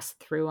only passed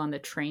through on the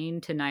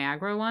train to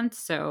Niagara once.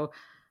 So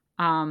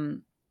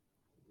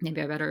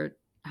maybe I better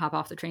hop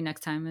off the train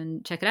next time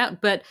and check it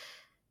out. But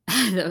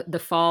the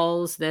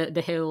falls,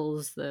 the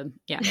hills, the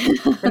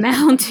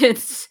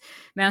mountains,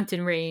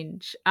 mountain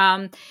range.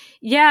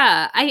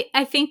 Yeah,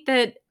 I think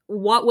that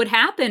what would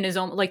happen is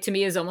like, to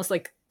me, is almost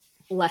like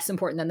less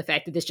important than the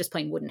fact that this just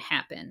plain wouldn't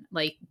happen.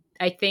 Like,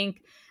 I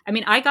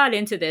mean, I got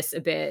into this a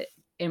bit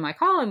in my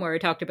column where I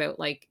talked about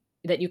like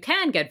that you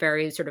can get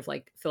very sort of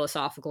like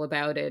philosophical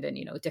about it, and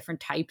different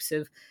types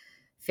of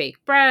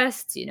fake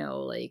breasts,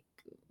 like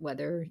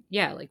whether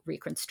like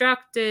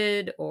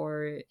reconstructed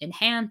or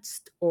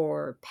enhanced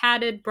or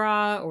padded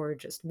bra or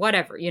just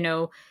whatever,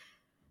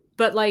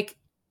 but like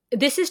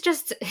this is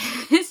just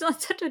it's on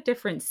such a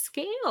different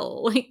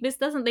scale. Like,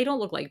 they don't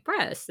look like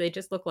breasts, they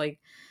just look like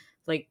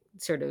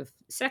sort of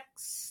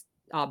sex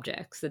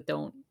objects that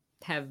don't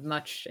have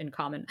much in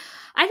common.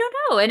 I don't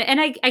know.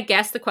 And I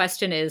guess the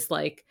question is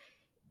like,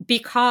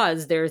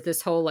 because there's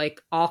this whole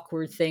like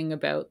awkward thing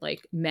about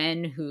like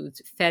men whose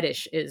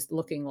fetish is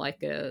looking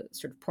like a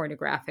sort of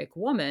pornographic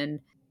woman,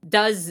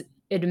 does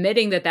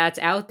admitting that that's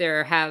out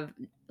there have,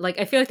 like,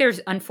 I feel like there's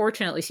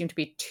unfortunately seem to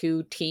be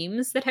two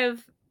teams that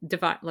have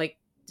like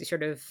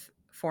sort of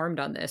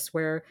formed on this,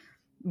 where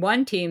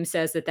one team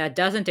says that that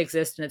doesn't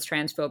exist and it's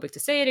transphobic to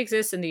say it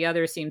exists, and the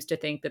other seems to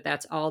think that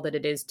that's all that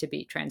it is to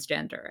be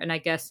transgender. And I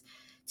guess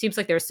it seems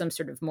like there's some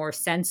sort of more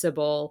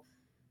sensible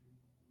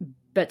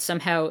but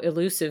somehow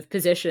elusive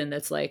position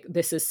that's like,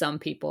 this is some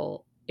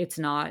people, it's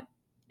not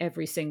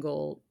every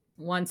single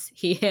once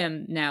he,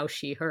 him, now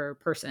she, her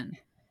person.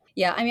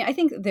 Yeah, I mean, I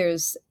think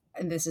there's,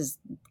 and this is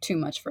too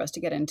much for us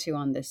to get into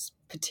on this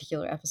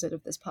particular episode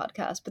of this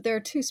podcast, but there are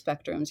two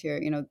spectrums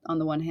here. On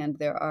the one hand,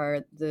 there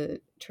are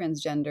the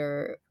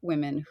transgender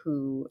women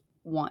who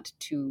want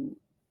to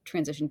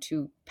transition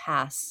to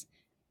pass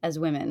as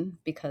women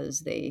because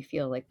they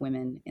feel like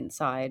women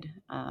inside,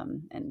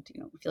 and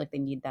feel like they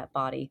need that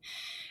body.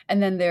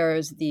 And then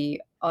there's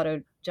the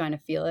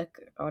autogynephilic,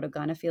 I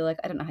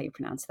don't know how you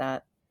pronounce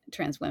that,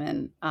 trans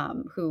women,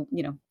 who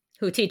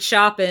teach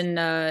shop in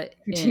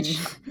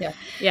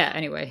yeah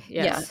anyway,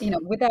 yes. Yeah,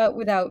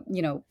 without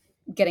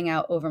getting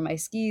out over my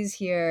skis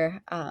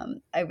here,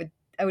 I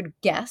would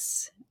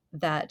guess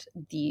that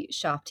the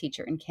shop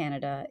teacher in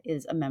Canada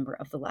is a member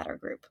of the latter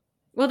group.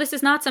 Well, this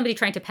is not somebody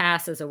trying to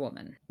pass as a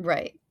woman.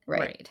 Right.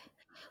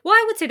 Well,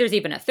 I would say there's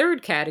even a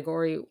third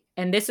category,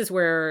 and this is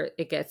where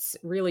it gets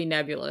really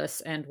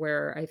nebulous and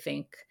where I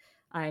think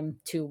I'm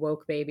too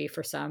woke baby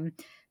for some.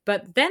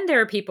 But then there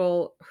are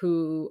people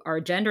who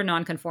are gender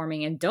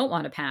nonconforming and don't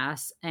want to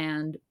pass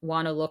and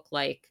want to look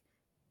like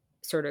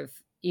sort of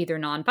either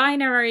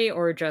non-binary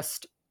or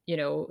just,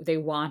 they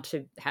want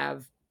to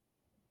have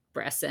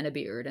breasts and a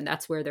beard, and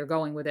that's where they're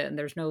going with it. And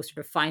there's no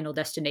sort of final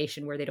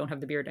destination where they don't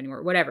have the beard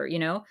anymore, whatever,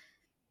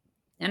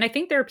 And I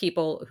think there are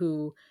people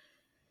who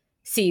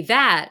see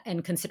that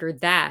and consider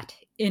that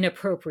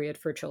inappropriate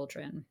for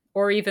children,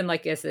 or even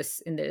like, as this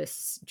in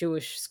this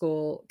Jewish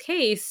school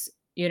case,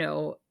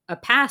 a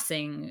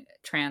passing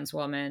trans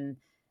woman,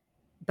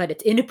 but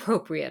it's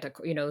inappropriate,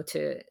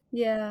 to.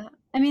 Yeah.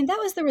 I mean, that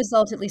was the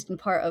result, at least in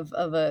part, of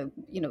a,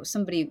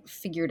 somebody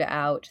figured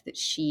out that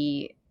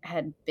she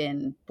had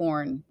been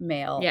born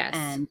male. Yes.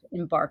 And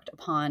embarked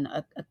upon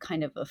a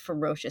kind of a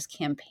ferocious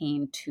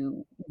campaign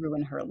to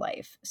ruin her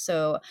life.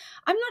 So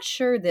I'm not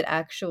sure that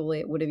actually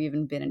it would have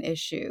even been an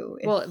issue.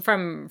 Well,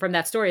 from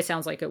that story, it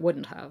sounds like it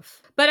wouldn't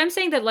have. But I'm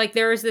saying that like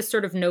there is this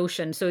sort of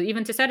notion. So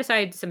even to set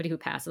aside somebody who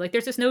passed, like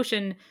there's this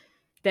notion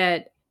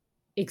that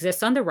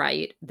exists on the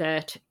right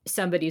that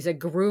somebody's a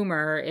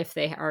groomer if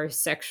they are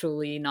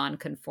sexually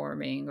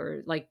non-conforming,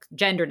 or like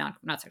gender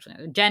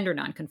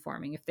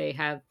non-conforming, if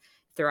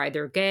they're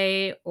either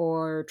gay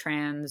or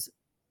trans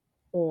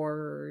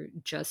or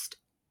just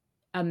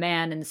a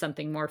man and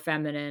something more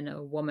feminine,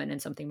 a woman and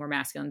something more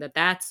masculine,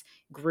 that's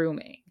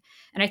grooming.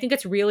 And I think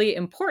it's really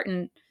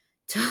important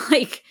to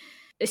like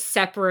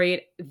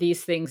separate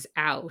these things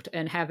out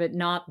and have it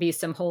not be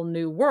some whole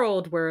new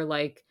world where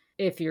like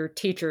if your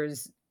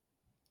teachers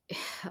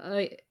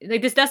like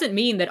this doesn't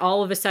mean that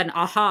all of a sudden,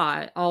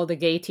 all the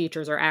gay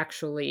teachers are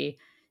actually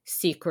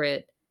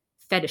secret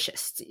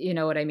fetishists, you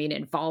know what I mean,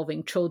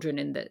 involving children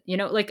in the,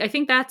 like I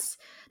think that's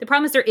the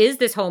problem. Is there is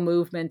this whole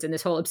movement and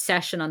this whole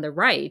obsession on the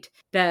right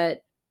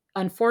that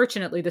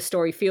unfortunately the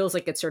story feels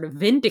like it sort of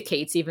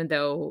vindicates, even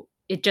though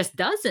it just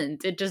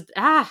doesn't. It just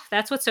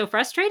that's what's so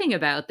frustrating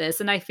about this.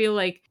 And I feel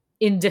like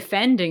in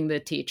defending the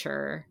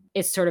teacher,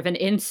 it's sort of an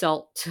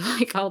insult to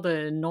like all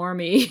the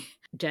normie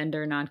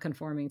gender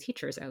non-conforming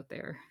teachers out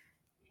there.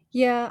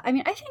 Yeah, I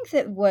mean, I think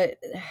that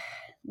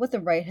what the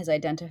right has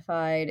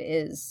identified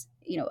is,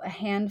 a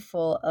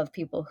handful of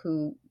people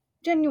who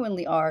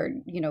genuinely are,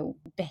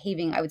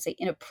 behaving, I would say,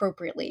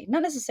 inappropriately,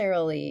 not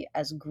necessarily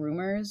as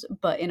groomers,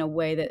 but in a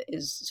way that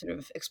is sort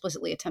of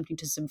explicitly attempting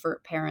to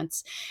subvert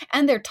parents.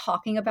 And they're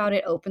talking about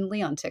it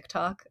openly on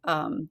TikTok,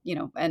 and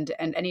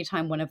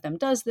anytime one of them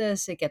does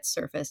this, it gets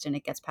surfaced and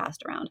it gets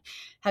passed around.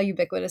 How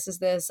ubiquitous is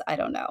this? I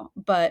don't know.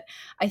 But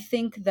I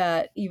think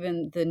that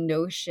even the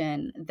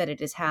notion that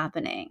it is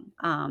happening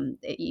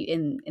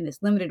in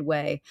this limited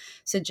way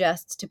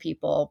suggests to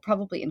people,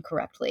 probably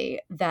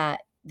incorrectly,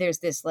 that there's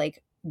this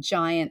like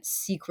giant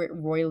secret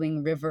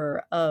roiling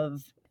river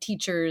of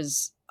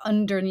teachers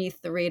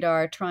underneath the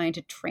radar trying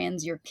to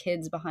trans your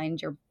kids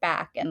behind your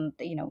back, and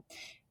and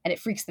it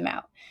freaks them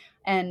out.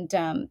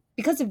 And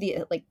because of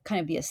the like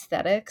kind of the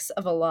aesthetics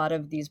of a lot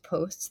of these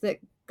posts that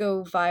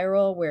go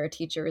viral, where a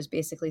teacher is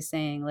basically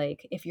saying,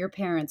 like, if your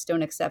parents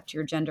don't accept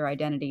your gender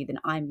identity, then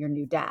I'm your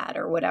new dad,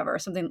 or whatever,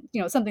 something,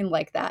 something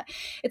like that.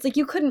 It's like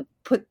you couldn't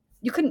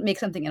make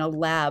something in a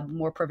lab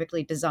more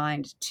perfectly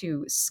designed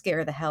to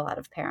scare the hell out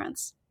of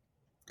parents.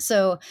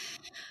 So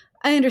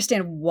I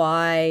understand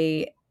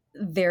why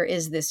there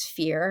is this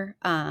fear.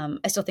 I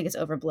still think it's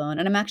overblown.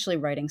 And I'm actually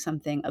writing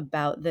something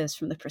about this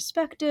from the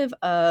perspective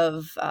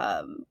of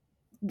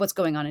what's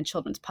going on in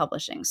children's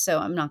publishing. So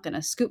I'm not going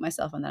to scoop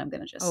myself on that. I'm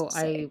going to just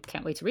say, I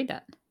can't wait to read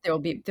that. There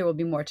will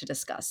be more to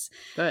discuss.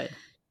 Good.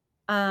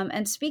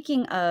 And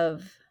speaking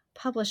of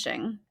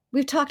publishing,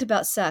 we've talked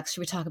about sex.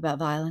 Should we talk about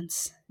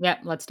violence? Yeah,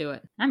 let's do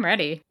it. I'm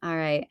ready. All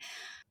right.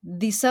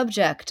 The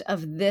subject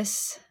of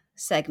this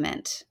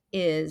segment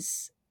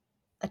is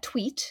a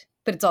tweet,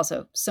 but it's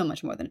also so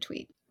much more than a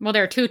tweet. Well,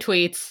 there are 2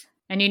 tweets,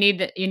 and you need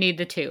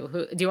the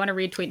 2. Do you want to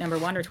read tweet number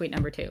 1 or tweet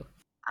number 2?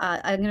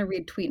 I'm going to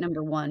read tweet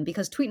number 1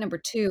 because tweet number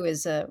 2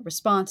 is a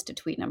response to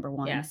tweet number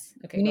 1. Yes.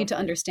 Okay. You need to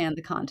understand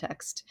the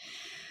context.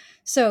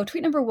 So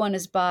tweet number 1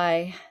 is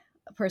by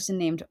a person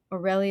named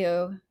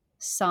Aurelio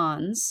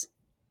Sans.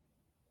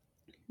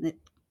 It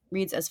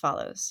reads as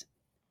follows.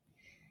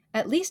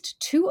 At least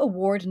 2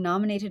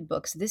 award-nominated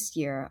books this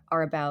year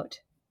are about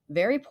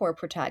very poor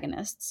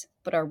protagonists,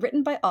 but are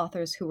written by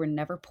authors who were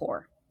never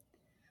poor.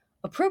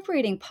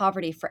 Appropriating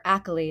poverty for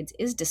accolades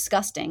is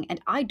disgusting, and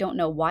I don't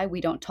know why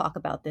we don't talk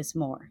about this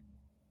more.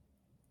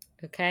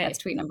 Okay. That's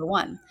tweet number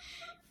 1.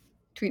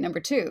 Tweet number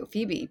 2.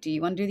 Phoebe, do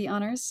you want to do the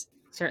honors?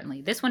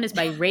 Certainly. This one is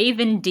by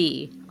Raven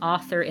D,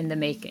 author in the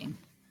making.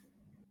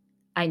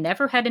 I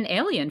never had an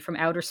alien from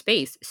outer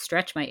space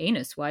stretch my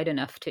anus wide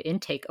enough to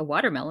intake a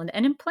watermelon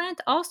and implant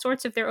all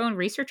sorts of their own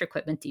research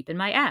equipment deep in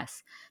my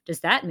ass. Does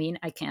that mean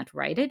I can't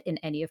write it in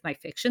any of my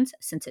fictions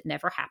since it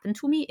never happened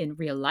to me in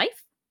real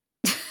life?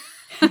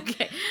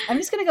 Okay. I'm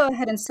just going to go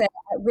ahead and say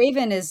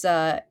Raven's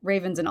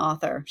an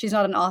author. She's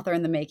not an author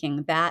in the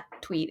making. That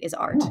tweet is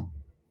art.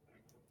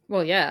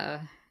 Well,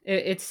 yeah.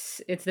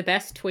 It's the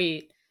best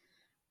tweet.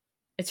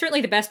 It's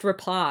certainly the best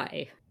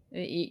reply.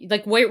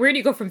 Like, where do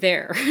you go from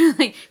there?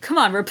 Like, come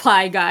on,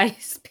 reply,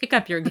 guys. Pick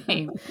up your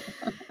game.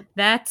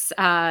 That's,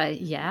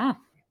 yeah.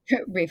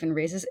 Raven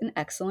raises an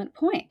excellent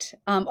point.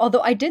 Although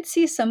I did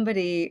see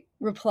somebody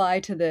reply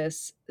to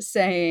this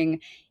saying,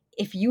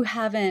 if you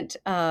haven't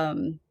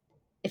done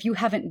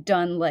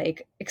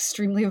like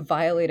extremely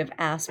violative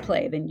ass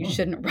play, then you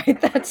shouldn't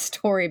write that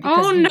story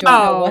because you don't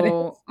know what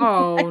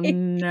it's like.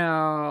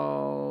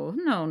 No.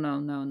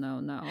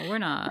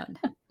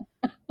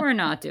 We're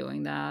not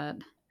doing that.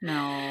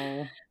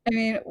 No. I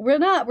mean,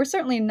 we're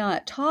certainly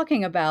not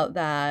talking about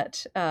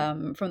that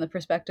from the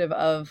perspective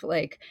of,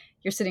 like,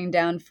 you're sitting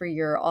down for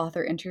your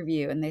author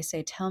interview and they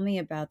say, tell me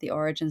about the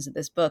origins of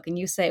this book. And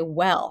you say,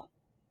 well,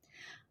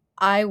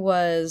 I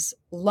was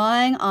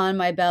lying on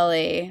my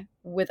belly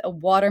with a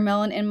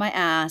watermelon in my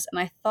ass, and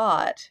I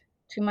thought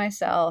to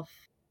myself,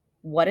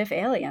 what if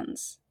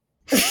aliens?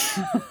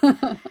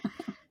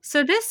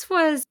 So this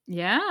was,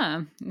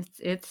 yeah,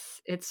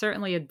 it's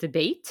certainly a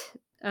debate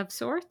of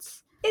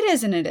sorts. It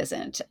is and it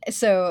isn't.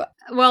 So,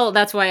 well,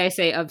 that's why I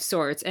say of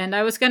sorts. And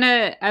I was going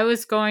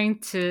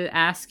to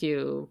ask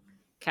you,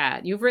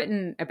 Kat, you've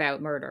written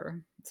about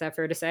murder. Is that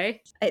fair to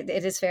say? It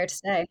is fair to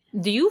say.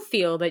 Do you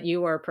feel that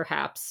you are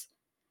perhaps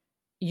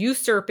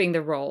usurping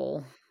the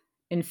role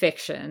in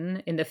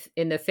fiction, in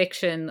the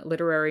fiction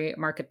literary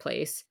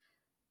marketplace,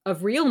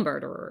 of real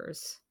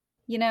murderers?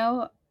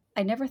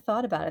 I never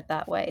thought about it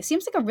that way. It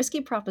seems like a risky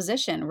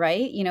proposition,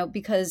 right?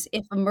 Because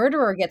if a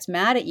murderer gets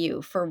mad at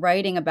you for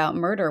writing about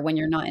murder when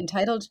you're not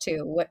entitled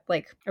to, what,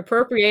 like,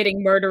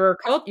 appropriating murderer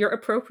culture, you're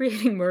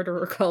appropriating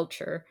murderer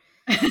culture.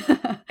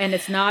 And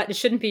it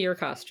shouldn't be your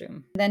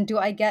costume. Then do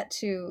I get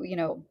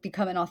to,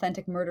 become an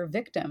authentic murder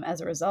victim as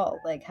a result?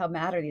 Like, how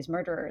mad are these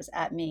murderers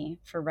at me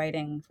for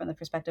writing from the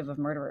perspective of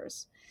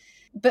murderers?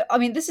 But I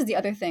mean, this is the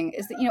other thing,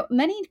 is that,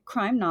 many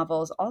crime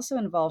novels also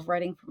involve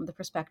writing from the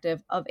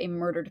perspective of a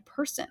murdered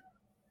person.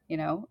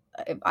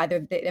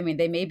 Either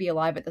they may be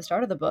alive at the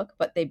start of the book,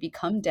 but they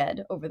become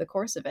dead over the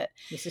course of it.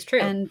 This is true.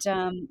 And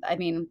I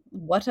mean,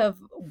 what of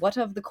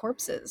the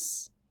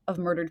corpses of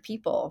murdered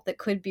people that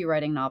could be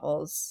writing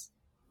novels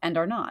and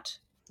are not?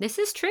 This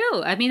is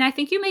true. I mean, I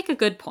think you make a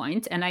good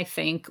point, and I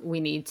think we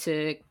need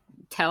to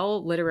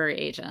tell literary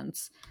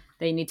agents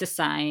they need to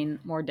sign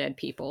more dead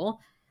people.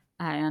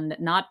 And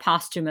not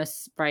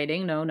posthumous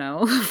writing,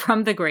 no,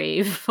 from the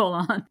grave, full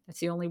on. That's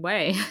the only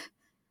way.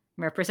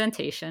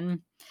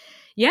 Representation.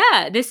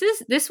 Yeah, this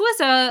was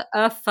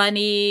a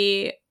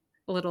funny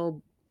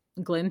little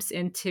glimpse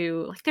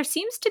into, like, there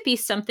seems to be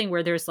something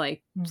where there's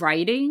like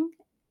writing,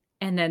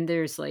 and then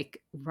there's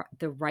like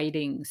the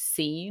writing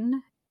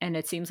scene, and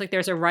it seems like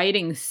there's a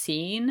writing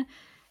scene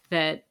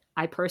that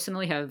I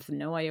personally have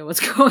no idea what's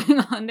going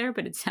on there,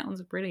 but it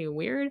sounds pretty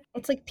weird.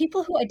 It's like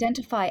people who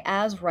identify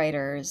as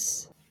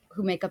writers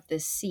who make up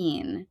this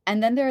scene.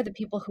 And then there are the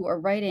people who are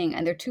writing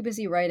and they're too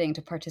busy writing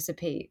to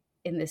participate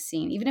in this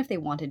scene, even if they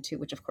wanted to,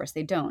 which of course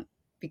they don't.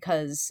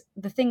 Because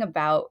the thing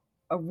about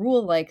a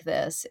rule like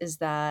this is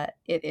that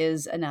it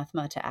is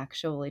anathema to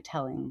actually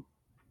telling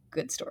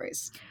good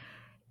stories.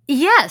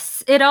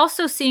 Yes, it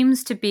also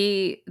seems to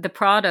be the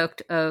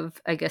product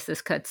of, I guess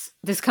this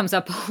comes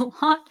up a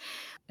lot,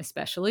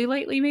 especially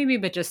lately maybe,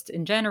 but just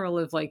in general,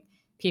 of like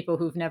people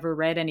who've never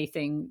read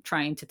anything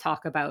trying to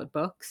talk about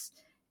books,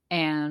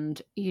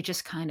 and you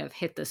just kind of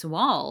hit this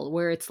wall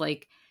where it's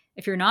like,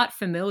 if you're not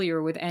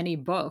familiar with any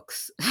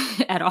books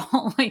at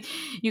all, like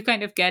you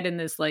kind of get in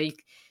this,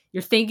 like,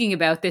 you're thinking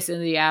about this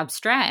in the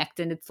abstract,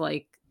 and it's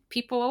like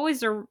people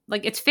always are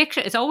like, it's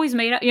fiction, it's always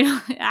made up,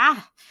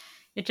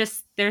 it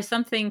just, there's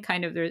something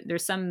kind of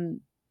there's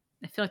some,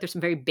 I feel like there's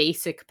some very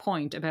basic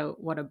point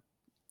about what a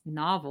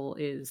novel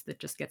is that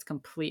just gets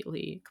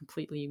completely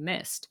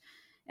missed.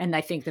 And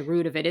I think the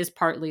root of it is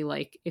partly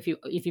like, if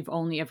you've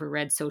only ever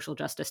read social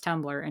justice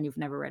Tumblr and you've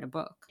never read a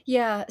book.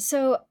 Yeah,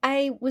 so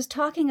I was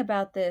talking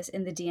about this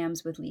in the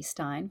DMs with Lee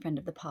Stein, friend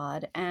of the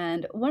pod,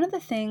 and one of the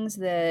things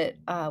that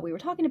we were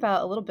talking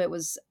about a little bit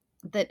was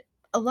that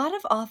a lot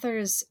of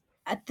authors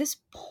at this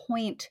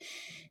point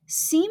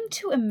seem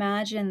to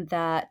imagine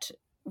that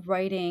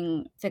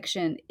writing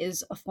fiction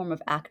is a form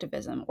of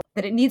activism, or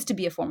that it needs to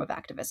be a form of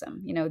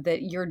activism,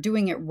 that you're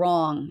doing it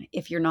wrong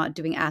if you're not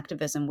doing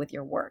activism with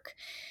your work.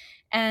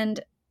 And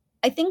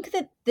I think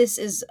that this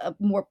is a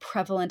more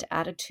prevalent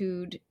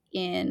attitude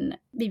in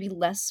maybe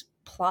less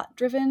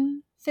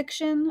plot-driven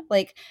fiction.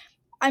 Like,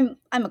 I'm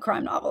a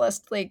crime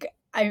novelist. Like,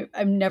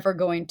 I'm never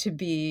going to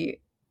be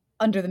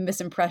under the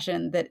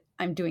misimpression that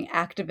I'm doing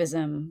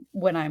activism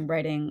when I'm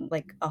writing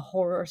like a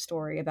horror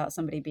story about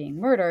somebody being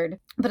murdered.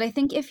 But I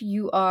think if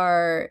you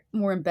are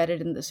more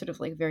embedded in the sort of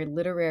like very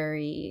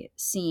literary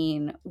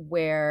scene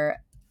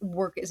where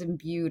work is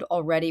imbued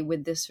already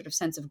with this sort of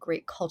sense of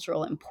great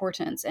cultural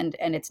importance, and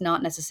it's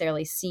not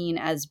necessarily seen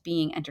as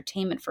being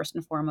entertainment first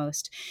and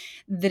foremost,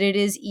 that it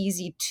is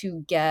easy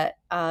to get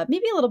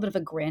maybe a little bit of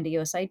a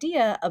grandiose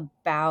idea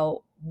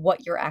about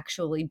what you're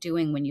actually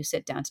doing when you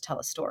sit down to tell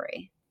a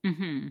story.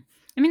 Mm-hmm.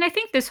 I mean, I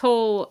think this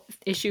whole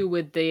issue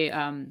with the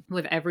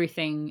with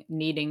everything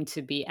needing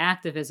to be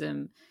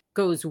activism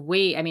goes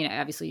way, I mean,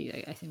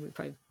 obviously I think we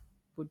probably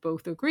would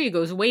both agree,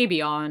 goes way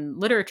beyond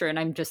literature. And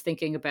I'm just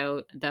thinking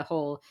about the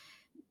whole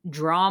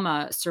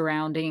drama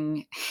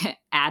surrounding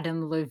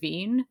Adam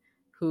Levine,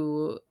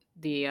 who,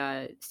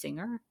 the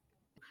singer,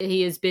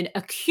 he has been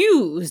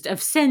accused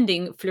of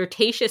sending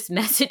flirtatious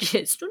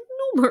messages to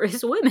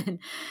numerous women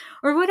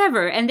or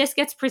whatever. And this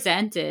gets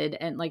presented,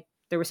 and like,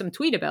 there was some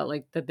tweet about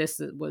like that this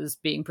was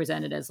being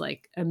presented as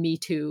like a Me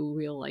Too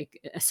real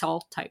like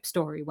assault type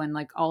story, when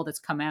like all that's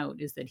come out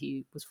is that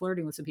he was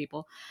flirting with some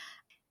people.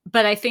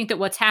 But I think that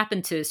what's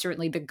happened to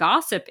certainly the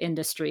gossip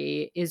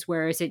industry is,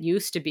 whereas it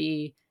used to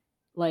be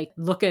like,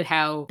 look at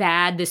how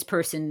bad this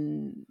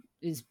person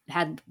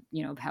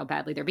how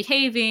badly they're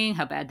behaving,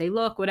 how bad they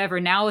look, whatever.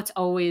 Now it's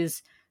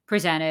always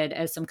presented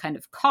as some kind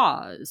of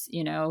cause,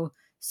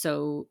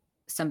 so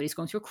somebody's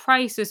going through a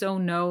crisis. Oh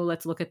no,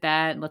 let's look at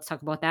that. Let's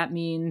talk about what that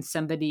means.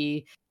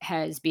 Somebody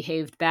has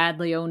behaved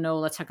badly. Oh no,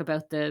 let's talk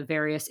about the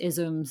various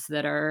isms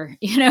that are,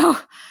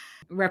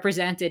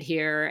 represented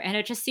here. And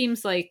it just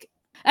seems like,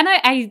 and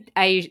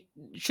I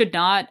should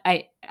not,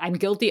 I'm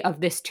guilty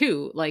of this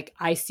too. Like,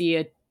 I see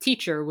a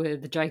teacher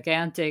with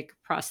gigantic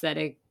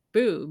prosthetic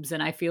boobs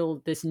and I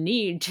feel this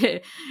need to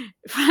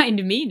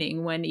find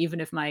meaning, when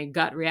even if my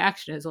gut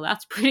reaction is, well,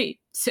 that's pretty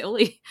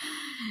silly,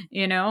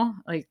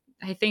 like,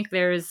 I think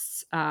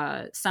there's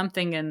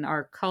something in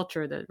our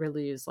culture that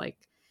really is like,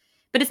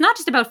 but it's not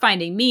just about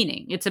finding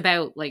meaning. It's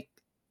about like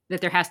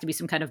that there has to be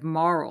some kind of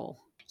moral.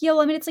 Yeah,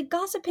 well, I mean, it's like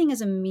gossiping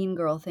is a mean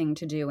girl thing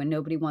to do, and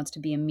nobody wants to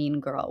be a mean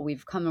girl.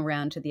 We've come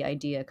around to the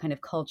idea kind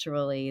of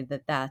culturally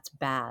that that's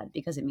bad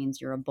because it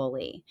means you're a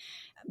bully.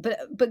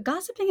 But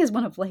gossiping is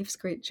one of life's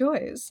great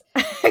joys.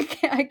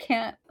 I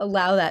can't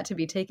allow that to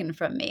be taken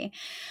from me.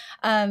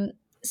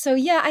 So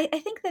yeah, I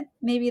think that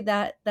maybe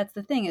that's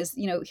the thing is,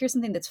 here's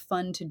something that's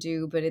fun to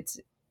do, but it's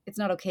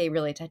not okay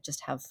really to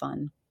just have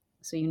fun.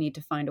 So you need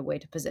to find a way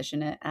to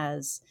position it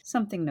as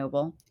something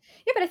noble.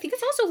 Yeah, but I think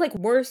it's also like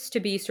worse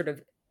to be sort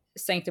of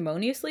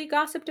sanctimoniously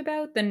gossiped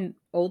about than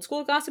old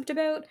school gossiped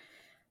about,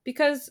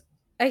 because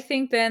I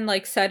think then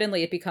like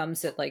suddenly it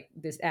becomes that like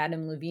this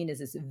Adam Levine is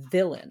this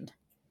villain.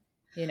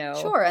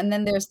 Sure. And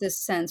then there's this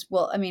sense,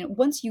 well, I mean,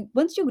 once you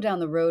go down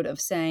the road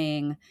of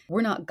saying we're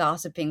not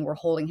gossiping, we're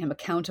holding him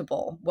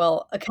accountable.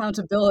 Well,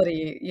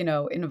 accountability,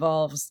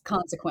 involves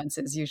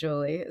consequences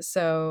usually.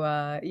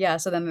 So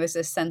so then there's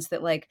this sense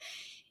that like,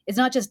 it's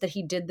not just that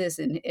he did this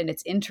and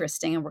it's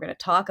interesting and we're going to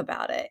talk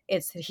about it.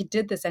 It's that he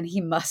did this and he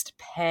must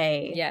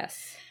pay.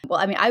 Yes. Well,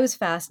 I mean, I was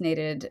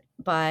fascinated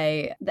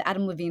by the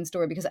Adam Levine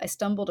story because I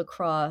stumbled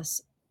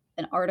across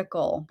an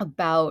article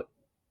about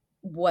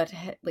what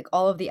like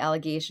all of the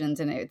allegations,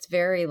 and it's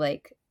very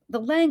like the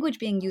language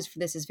being used for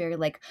this is very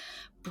like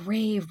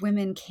brave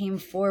women came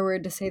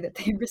forward to say that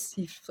they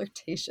received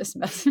flirtatious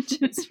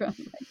messages from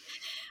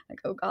like,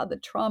 oh God, the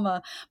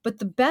trauma. But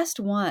the best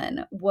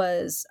one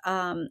was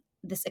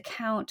this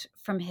account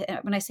from his,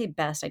 when I say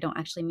best, I don't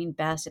actually mean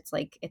best. It's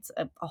like, it's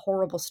a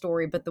horrible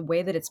story, but the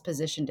way that it's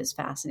positioned is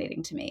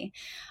fascinating to me.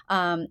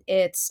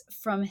 It's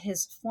from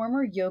his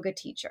former yoga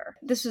teacher.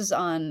 This was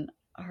on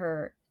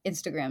her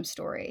Instagram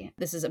story.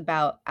 This is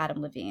about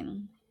Adam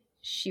Levine.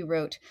 She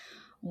wrote,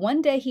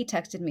 "One day he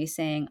texted me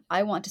saying,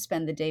 'I want to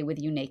spend the day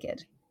with you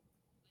naked.'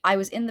 I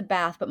was in the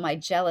bath, but my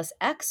jealous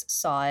ex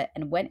saw it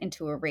and went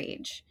into a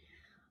rage.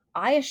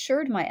 I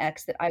assured my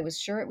ex that I was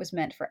sure it was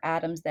meant for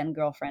Adam's then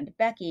girlfriend,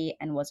 Becky,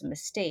 and was a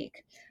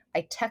mistake.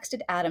 I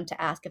texted Adam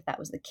to ask if that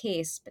was the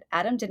case, but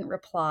Adam didn't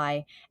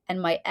reply,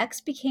 and my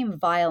ex became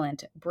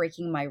violent,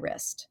 breaking my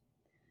wrist.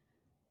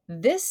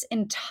 This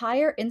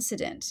entire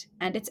incident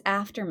and its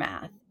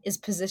aftermath is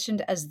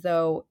positioned as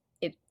though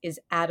it is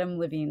Adam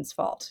Levine's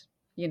fault.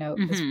 You know,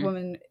 this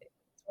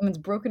woman's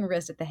broken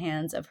wrist at the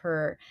hands of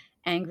her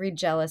angry,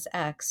 jealous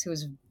ex who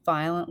is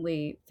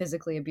violently,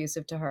 physically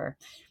abusive to her.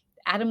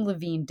 Adam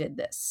Levine did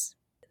this.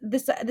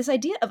 This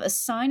idea of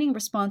assigning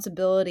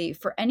responsibility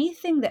for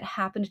anything that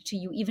happened to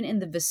you, even in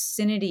the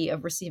vicinity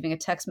of receiving a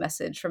text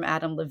message from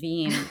Adam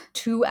Levine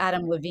to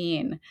Adam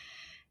Levine.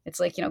 It's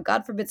like, you know,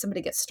 God forbid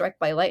somebody gets struck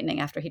by lightning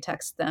after he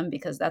texts them,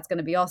 because that's going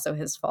to be also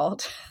his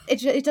fault.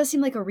 It does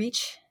seem like a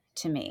reach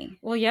to me.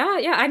 Well,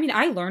 yeah. I mean,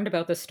 I learned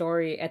about the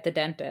story at the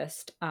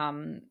dentist,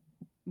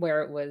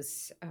 where it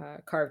was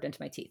carved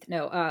into my teeth.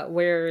 No,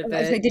 where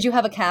the... Did you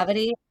have a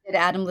cavity? Did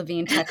Adam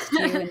Levine text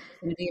you in the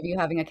vicinity of you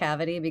having a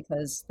cavity?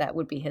 Because that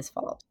would be his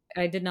fault.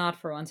 I did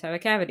not for once have a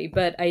cavity,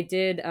 but I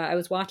did. I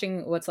was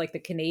watching what's like the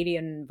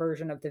Canadian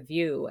version of The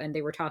View, and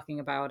they were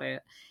talking about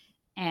it.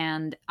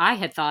 And I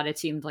had thought it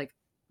seemed like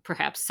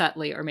perhaps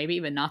subtly, or maybe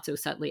even not so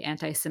subtly,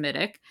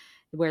 anti-Semitic,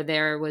 where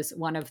there was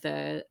one of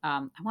the,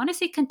 I want to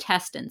say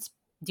contestants.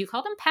 Do you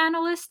call them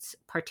panelists,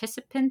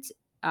 participants,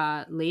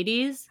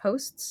 ladies?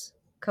 Hosts?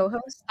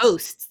 Co-hosts?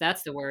 Hosts,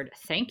 that's the word.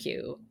 Thank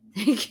you.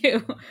 Thank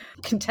you.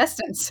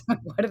 Contestants.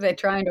 What are they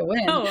trying to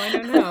win? Oh, I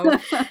don't know.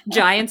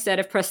 Giant set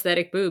of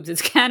prosthetic boobs.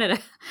 It's Canada.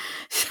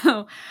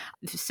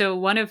 So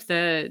one of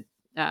the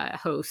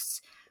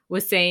hosts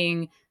was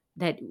saying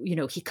that, you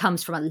know, he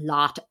comes from a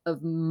lot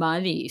of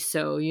money.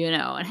 So, you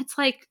know, and it's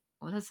like,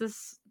 what is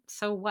this?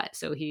 So what?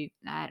 So I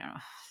don't know.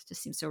 It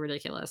just seems so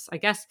ridiculous. I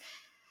guess,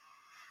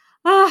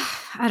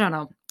 I don't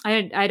know.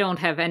 I don't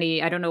have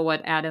any, I don't know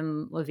what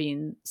Adam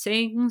Levine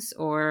sings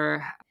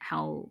or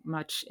how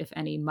much, if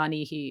any,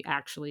 money he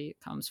actually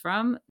comes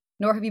from.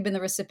 Nor have you been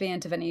the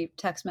recipient of any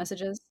text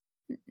messages?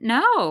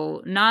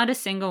 No, not a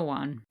single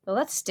one. Well,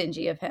 that's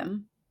stingy of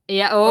him.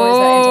 Yeah. Or is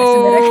that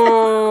anti-Semitic?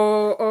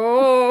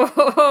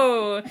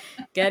 Oh,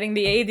 getting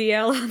the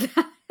ADL on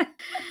that.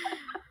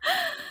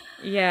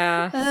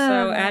 Yeah.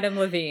 So Adam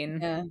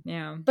Levine.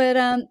 Yeah.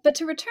 But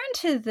to return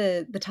to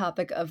the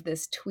topic of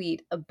this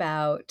tweet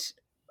about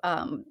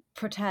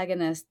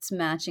protagonists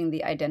matching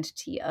the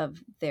identity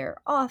of their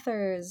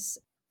authors.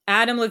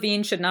 Adam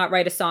Levine should not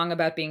write a song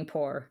about being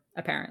poor,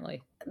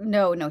 apparently.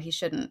 No, he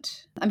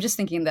shouldn't. I'm just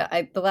thinking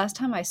that the last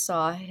time I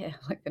saw him,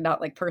 like,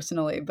 not like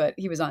personally, but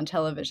he was on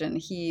television,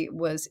 he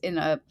was in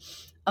a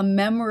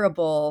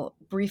memorable,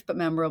 brief but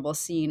memorable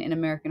scene in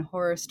American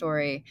Horror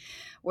Story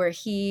where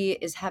he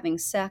is having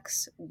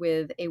sex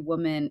with a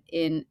woman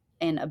in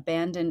an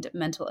abandoned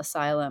mental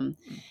asylum.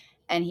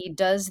 And he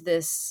does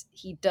this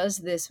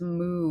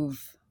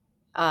move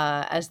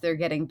as they're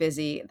getting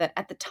busy that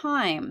at the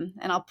time,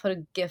 and I'll put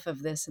a GIF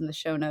of this in the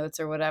show notes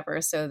or whatever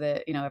so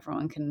that, you know,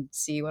 everyone can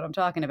see what I'm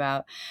talking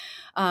about.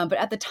 But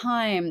at the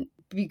time,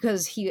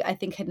 because he, I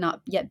think, had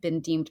not yet been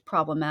deemed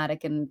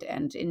problematic and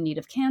in need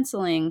of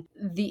canceling,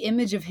 the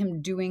image of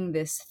him doing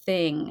this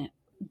thing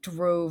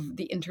drove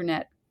the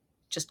internet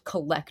just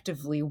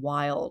collectively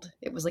wild.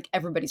 It was like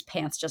everybody's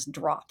pants just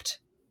dropped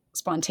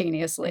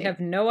spontaneously. I have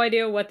no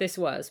idea what this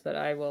was, but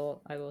I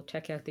will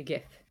check out the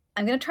GIF.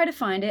 I'm going to try to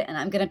find it, and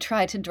I'm going to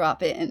try to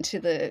drop it into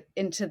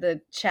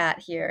the chat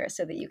here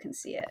so that you can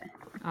see it.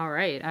 All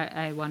right.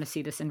 I want to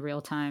see this in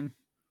real time.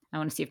 I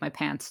want to see if my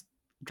pants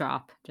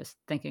drop, just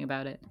thinking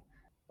about it.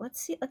 Let's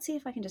see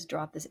if I can just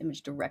drop this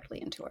image directly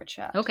into our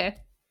chat. Okay.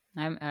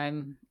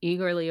 I'm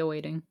eagerly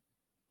awaiting.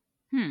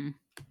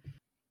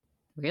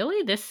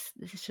 Really? This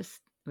is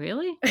just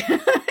really?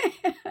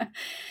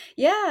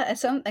 Yeah,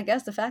 I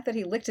guess the fact that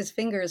he licked his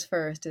fingers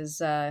first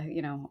is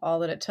all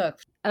that it took.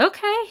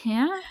 Okay,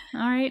 yeah.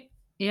 All right.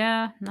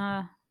 Yeah,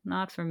 nah,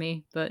 not for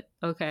me, but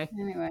okay.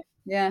 Anyway,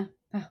 yeah.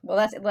 Well,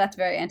 that's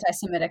very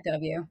anti-Semitic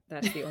of you.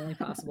 That's the only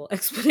possible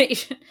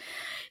explanation.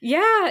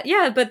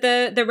 Yeah, but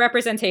the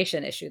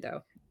representation issue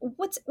though.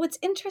 What's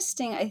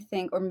interesting, I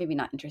think, or maybe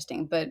not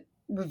interesting, but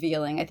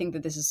revealing, I think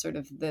that this is sort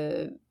of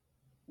the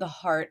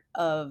heart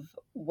of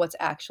what's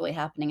actually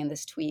happening in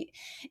this tweet,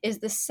 is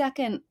the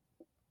second.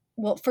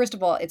 Well, first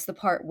of all, it's the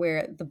part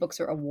where the books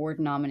are award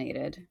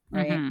nominated,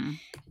 right? Mm-hmm.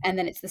 And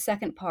then it's the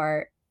second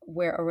part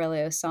where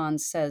Aurelio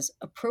Sans says,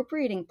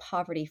 appropriating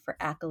poverty for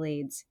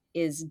accolades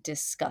is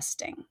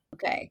disgusting.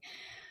 Okay.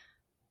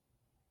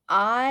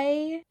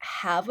 I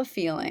have a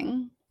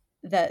feeling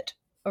that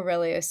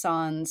Aurelio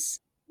Sans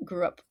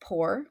grew up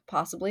poor,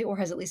 possibly, or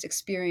has at least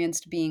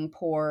experienced being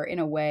poor in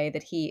a way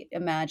that he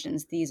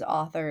imagines these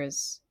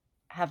authors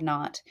have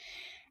not.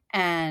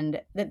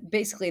 And that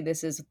basically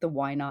this is the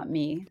why not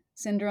me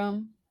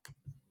syndrome.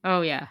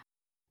 Oh, yeah.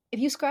 If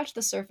you scratch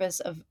the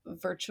surface of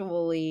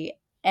virtually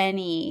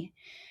any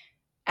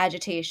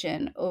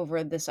agitation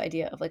over this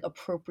idea of like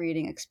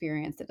appropriating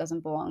experience that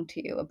doesn't belong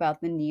to you,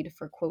 about the need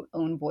for quote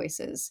own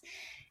voices,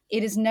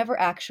 it is never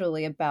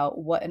actually about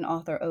what an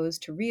author owes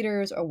to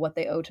readers or what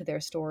they owe to their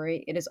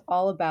story. It is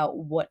all about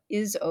what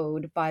is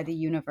owed by the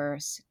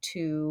universe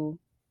to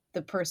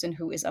the person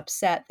who is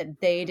upset that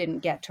they didn't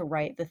get to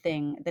write the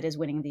thing that is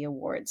winning the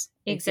awards.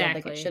 They feel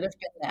like it should Exactly.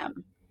 have been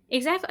them.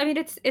 Exactly. I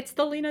mean, it's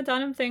the Lena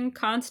Dunham thing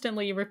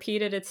constantly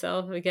repeated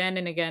itself again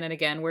and again and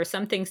again, where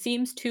something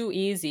seems too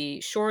easy.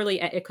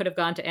 Surely it could have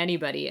gone to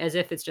anybody, as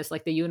if it's just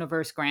like the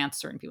universe grants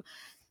certain people.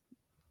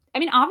 I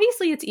mean,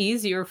 obviously, it's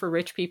easier for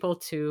rich people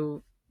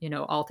to,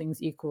 all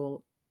things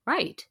equal,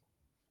 right?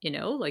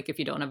 Like if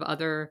you don't have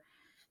other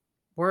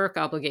work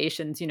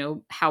obligations,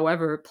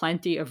 however,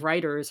 plenty of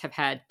writers have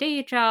had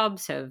day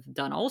jobs, have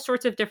done all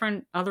sorts of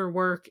different other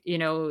work.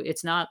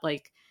 It's not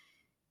like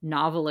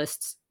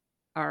novelists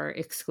are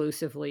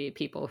exclusively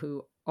people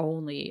who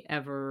only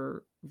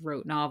ever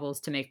wrote novels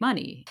to make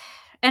money.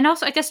 And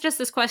also, I guess just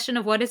this question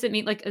of what does it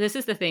mean? Like, this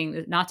is the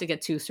thing, not to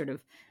get too sort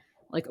of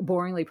like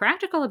boringly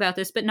practical about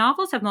this, but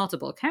novels have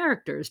multiple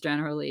characters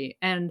generally.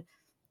 And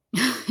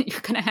you're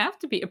going to have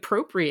to be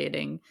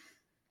appropriating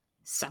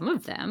some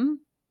of them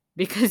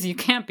because you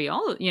can't be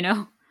all.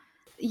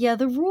 Yeah,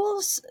 the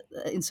rules,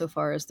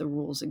 insofar as the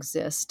rules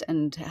exist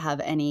and have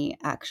any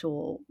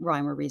actual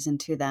rhyme or reason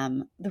to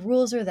them, the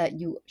rules are that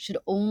you should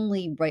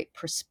only write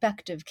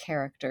perspective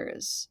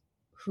characters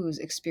whose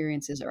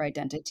experiences or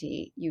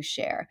identity you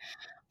share.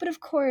 But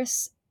of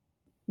course,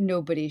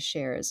 nobody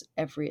shares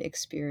every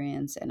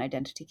experience and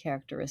identity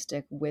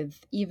characteristic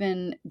with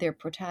even their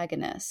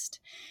protagonist.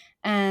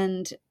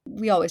 And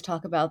we always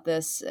talk about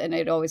this, and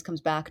it always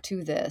comes back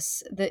to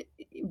this, that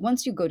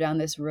once you go down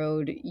this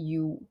road,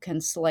 you can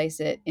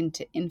slice it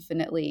into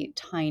infinitely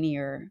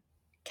tinier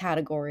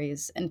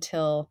categories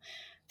until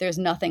there's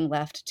nothing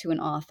left to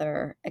an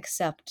author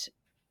except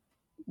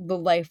the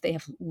life they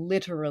have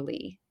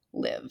literally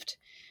lived.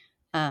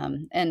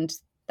 And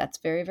that's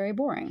very, very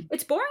boring.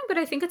 It's boring, but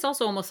I think it's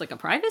also almost like a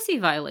privacy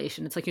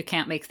violation. It's like you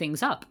can't make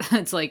things up.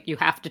 It's like you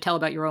have to tell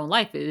about your own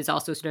life. It is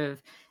also sort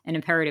of an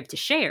imperative to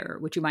share,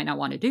 which you might not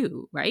want to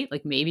do, right?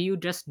 Like maybe you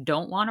just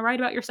don't want to write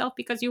about yourself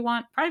because you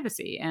want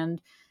privacy and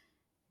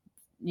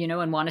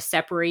and want to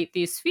separate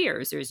these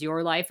spheres. There's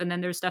your life and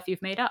then there's stuff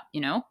you've made up.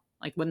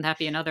 Like wouldn't that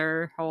be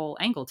another whole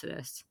angle to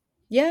this?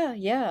 Yeah,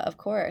 yeah, of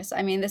course.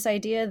 I mean, this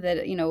idea that,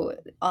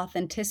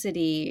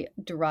 authenticity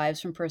derives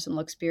from personal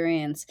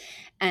experience,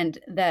 and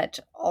that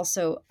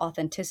also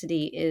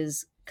authenticity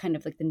is kind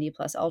of like the ne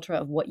plus ultra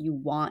of what you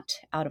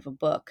want out of a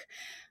book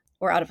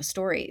or out of a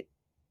story.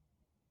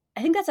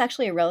 I think that's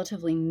actually a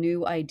relatively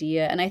new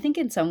idea. And I think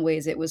in some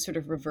ways it was sort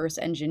of reverse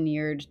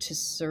engineered to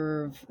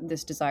serve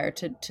this desire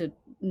to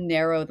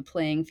narrow the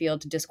playing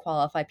field, to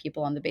disqualify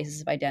people on the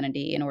basis of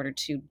identity in order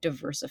to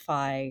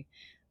diversify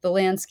the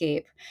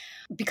landscape.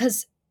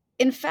 Because,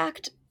 in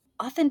fact,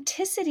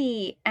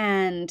 authenticity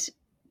and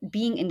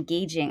being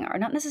engaging are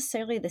not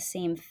necessarily the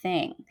same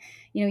thing.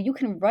 You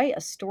can write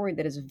a story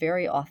that is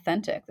very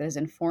authentic, that is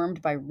informed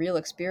by real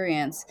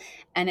experience,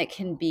 and it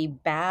can be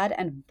bad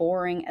and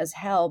boring as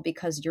hell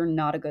because you're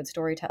not a good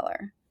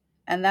storyteller.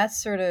 And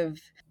that's sort of,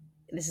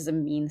 this is a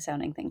mean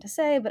sounding thing to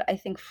say, but I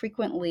think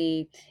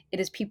frequently it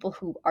is people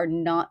who are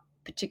not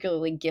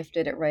particularly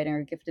gifted at writing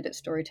or gifted at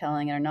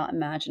storytelling and are not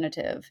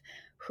imaginative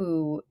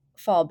who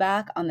fall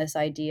back on this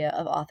idea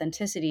of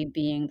authenticity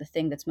being the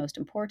thing that's most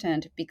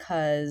important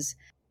because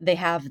they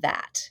have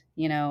that,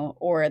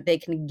 or they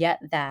can get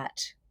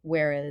that,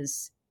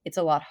 whereas it's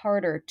a lot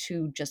harder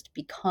to just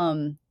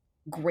become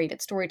great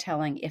at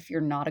storytelling if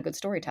you're not a good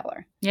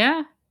storyteller.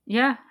 Yeah.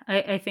 Yeah.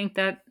 I think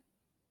that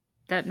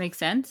makes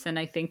sense. And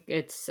I think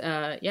it's,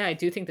 I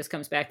do think this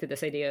comes back to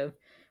this idea of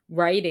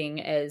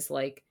writing as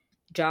like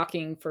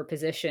jockeying for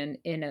position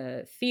in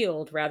a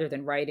field rather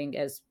than writing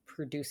as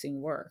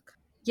producing work.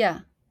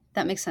 Yeah,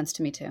 that makes sense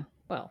to me too.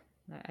 Well,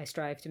 I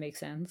strive to make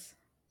sense.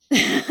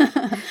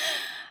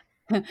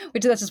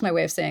 Which that's just my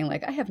way of saying,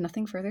 like, I have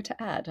nothing further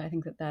to add. I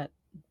think that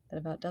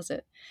about does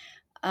it.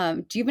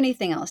 Do you have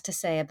anything else to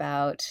say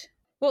about?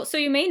 Well, so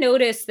you may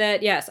notice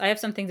that, yes, I have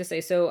something to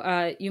say.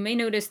 So you may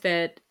notice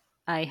that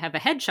I have a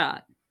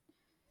headshot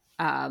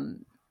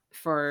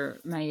for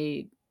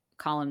my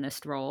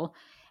columnist role,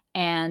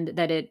 and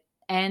that it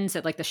ends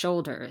at like the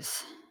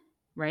shoulders,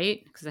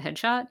 right? Because a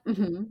headshot.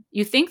 Mm-hmm.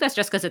 You think that's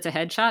just because it's a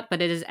headshot,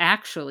 but it is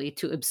actually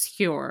to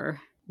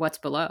obscure what's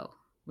below,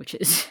 which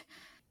is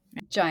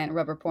Giant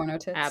rubber porno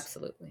tits.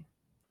 absolutely.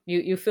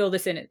 You fill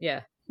this in it,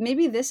 yeah.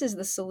 maybe this is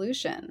the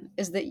solution,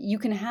 is that you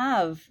can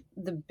have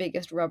the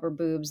biggest rubber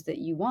boobs that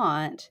you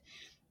want,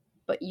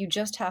 but you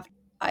just have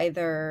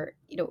either,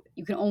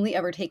 you can only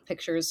ever take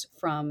pictures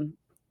from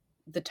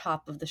the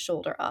top of the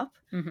shoulder up,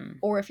 Mm-hmm.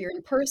 or if you're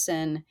in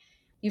person,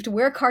 you have to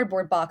wear a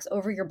cardboard box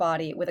over your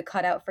body with a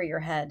cutout for your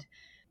head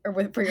or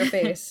for your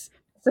face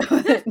so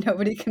that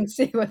nobody can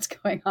see what's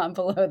going on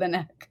below the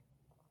neck.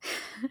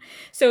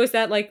 So is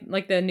that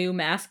like the new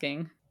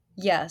masking?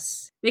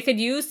 Yes. They could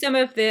use some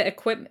of the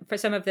equipment for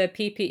some of the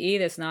PPE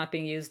that's not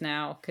being used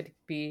now could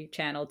be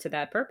channeled to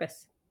that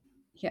purpose.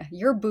 Yeah,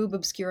 your boob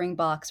obscuring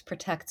box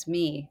protects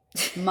me.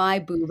 My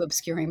boob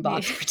obscuring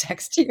box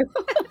protects you.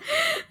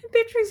 I'm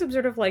picturing some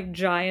sort of like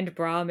giant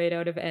bra made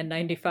out of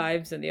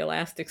N95s and the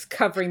elastics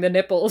covering the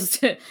nipples.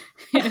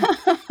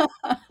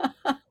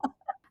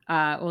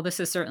 Well, this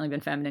has certainly been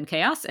Feminine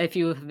Chaos. If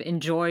you have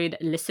enjoyed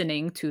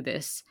listening to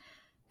this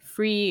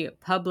free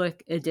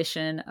public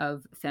edition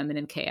of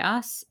Feminine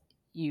Chaos,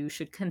 you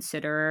should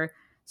consider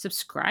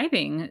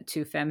subscribing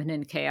to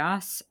Feminine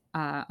Chaos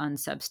on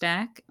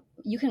Substack.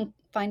 You can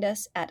find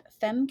us at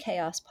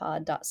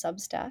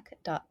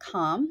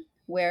femchaospod.substack.com,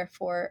 where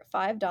for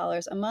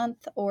 $5 a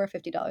month or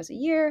 $50 a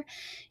year,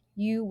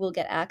 you will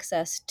get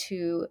access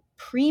to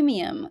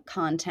premium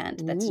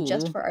content that's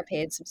just for our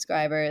paid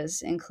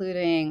subscribers,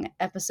 including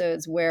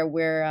episodes where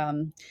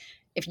we're,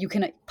 if you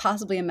can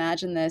possibly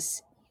imagine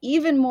this,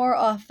 even more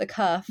off the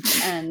cuff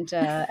and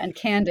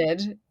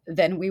candid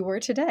than we were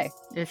today.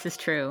 This is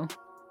true.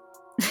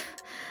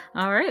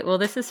 All right. Well,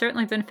 this has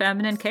certainly been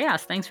Feminine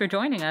Chaos. Thanks for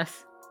joining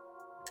us.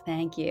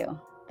 Thank you.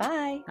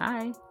 Bye.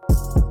 Bye.